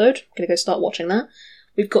episode. Going to go start watching that.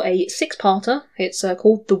 We've got a 6-parter. It's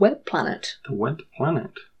called The Web Planet. The Web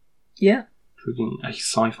Planet? Yeah. Triggering a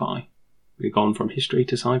sci-fi. We've gone from history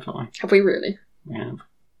to sci-fi. Have we really? We have.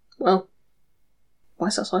 Well, why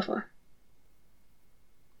is that sci-fi?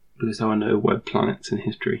 Because there are no web planets in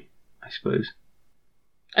history, I suppose.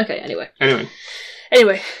 Okay, anyway.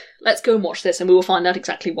 Anyway, let's go and watch this and we will find out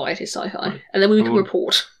exactly why it is sci-fi. Right. And then we can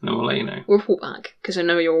report. Then we'll let you know. We'll report back, because I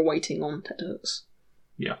know you're all waiting on Ted Hooks.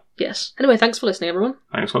 Yeah. Yes. Anyway, thanks for listening, everyone.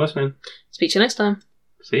 Thanks for listening. Speak to you next time.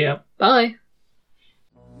 See ya. Bye.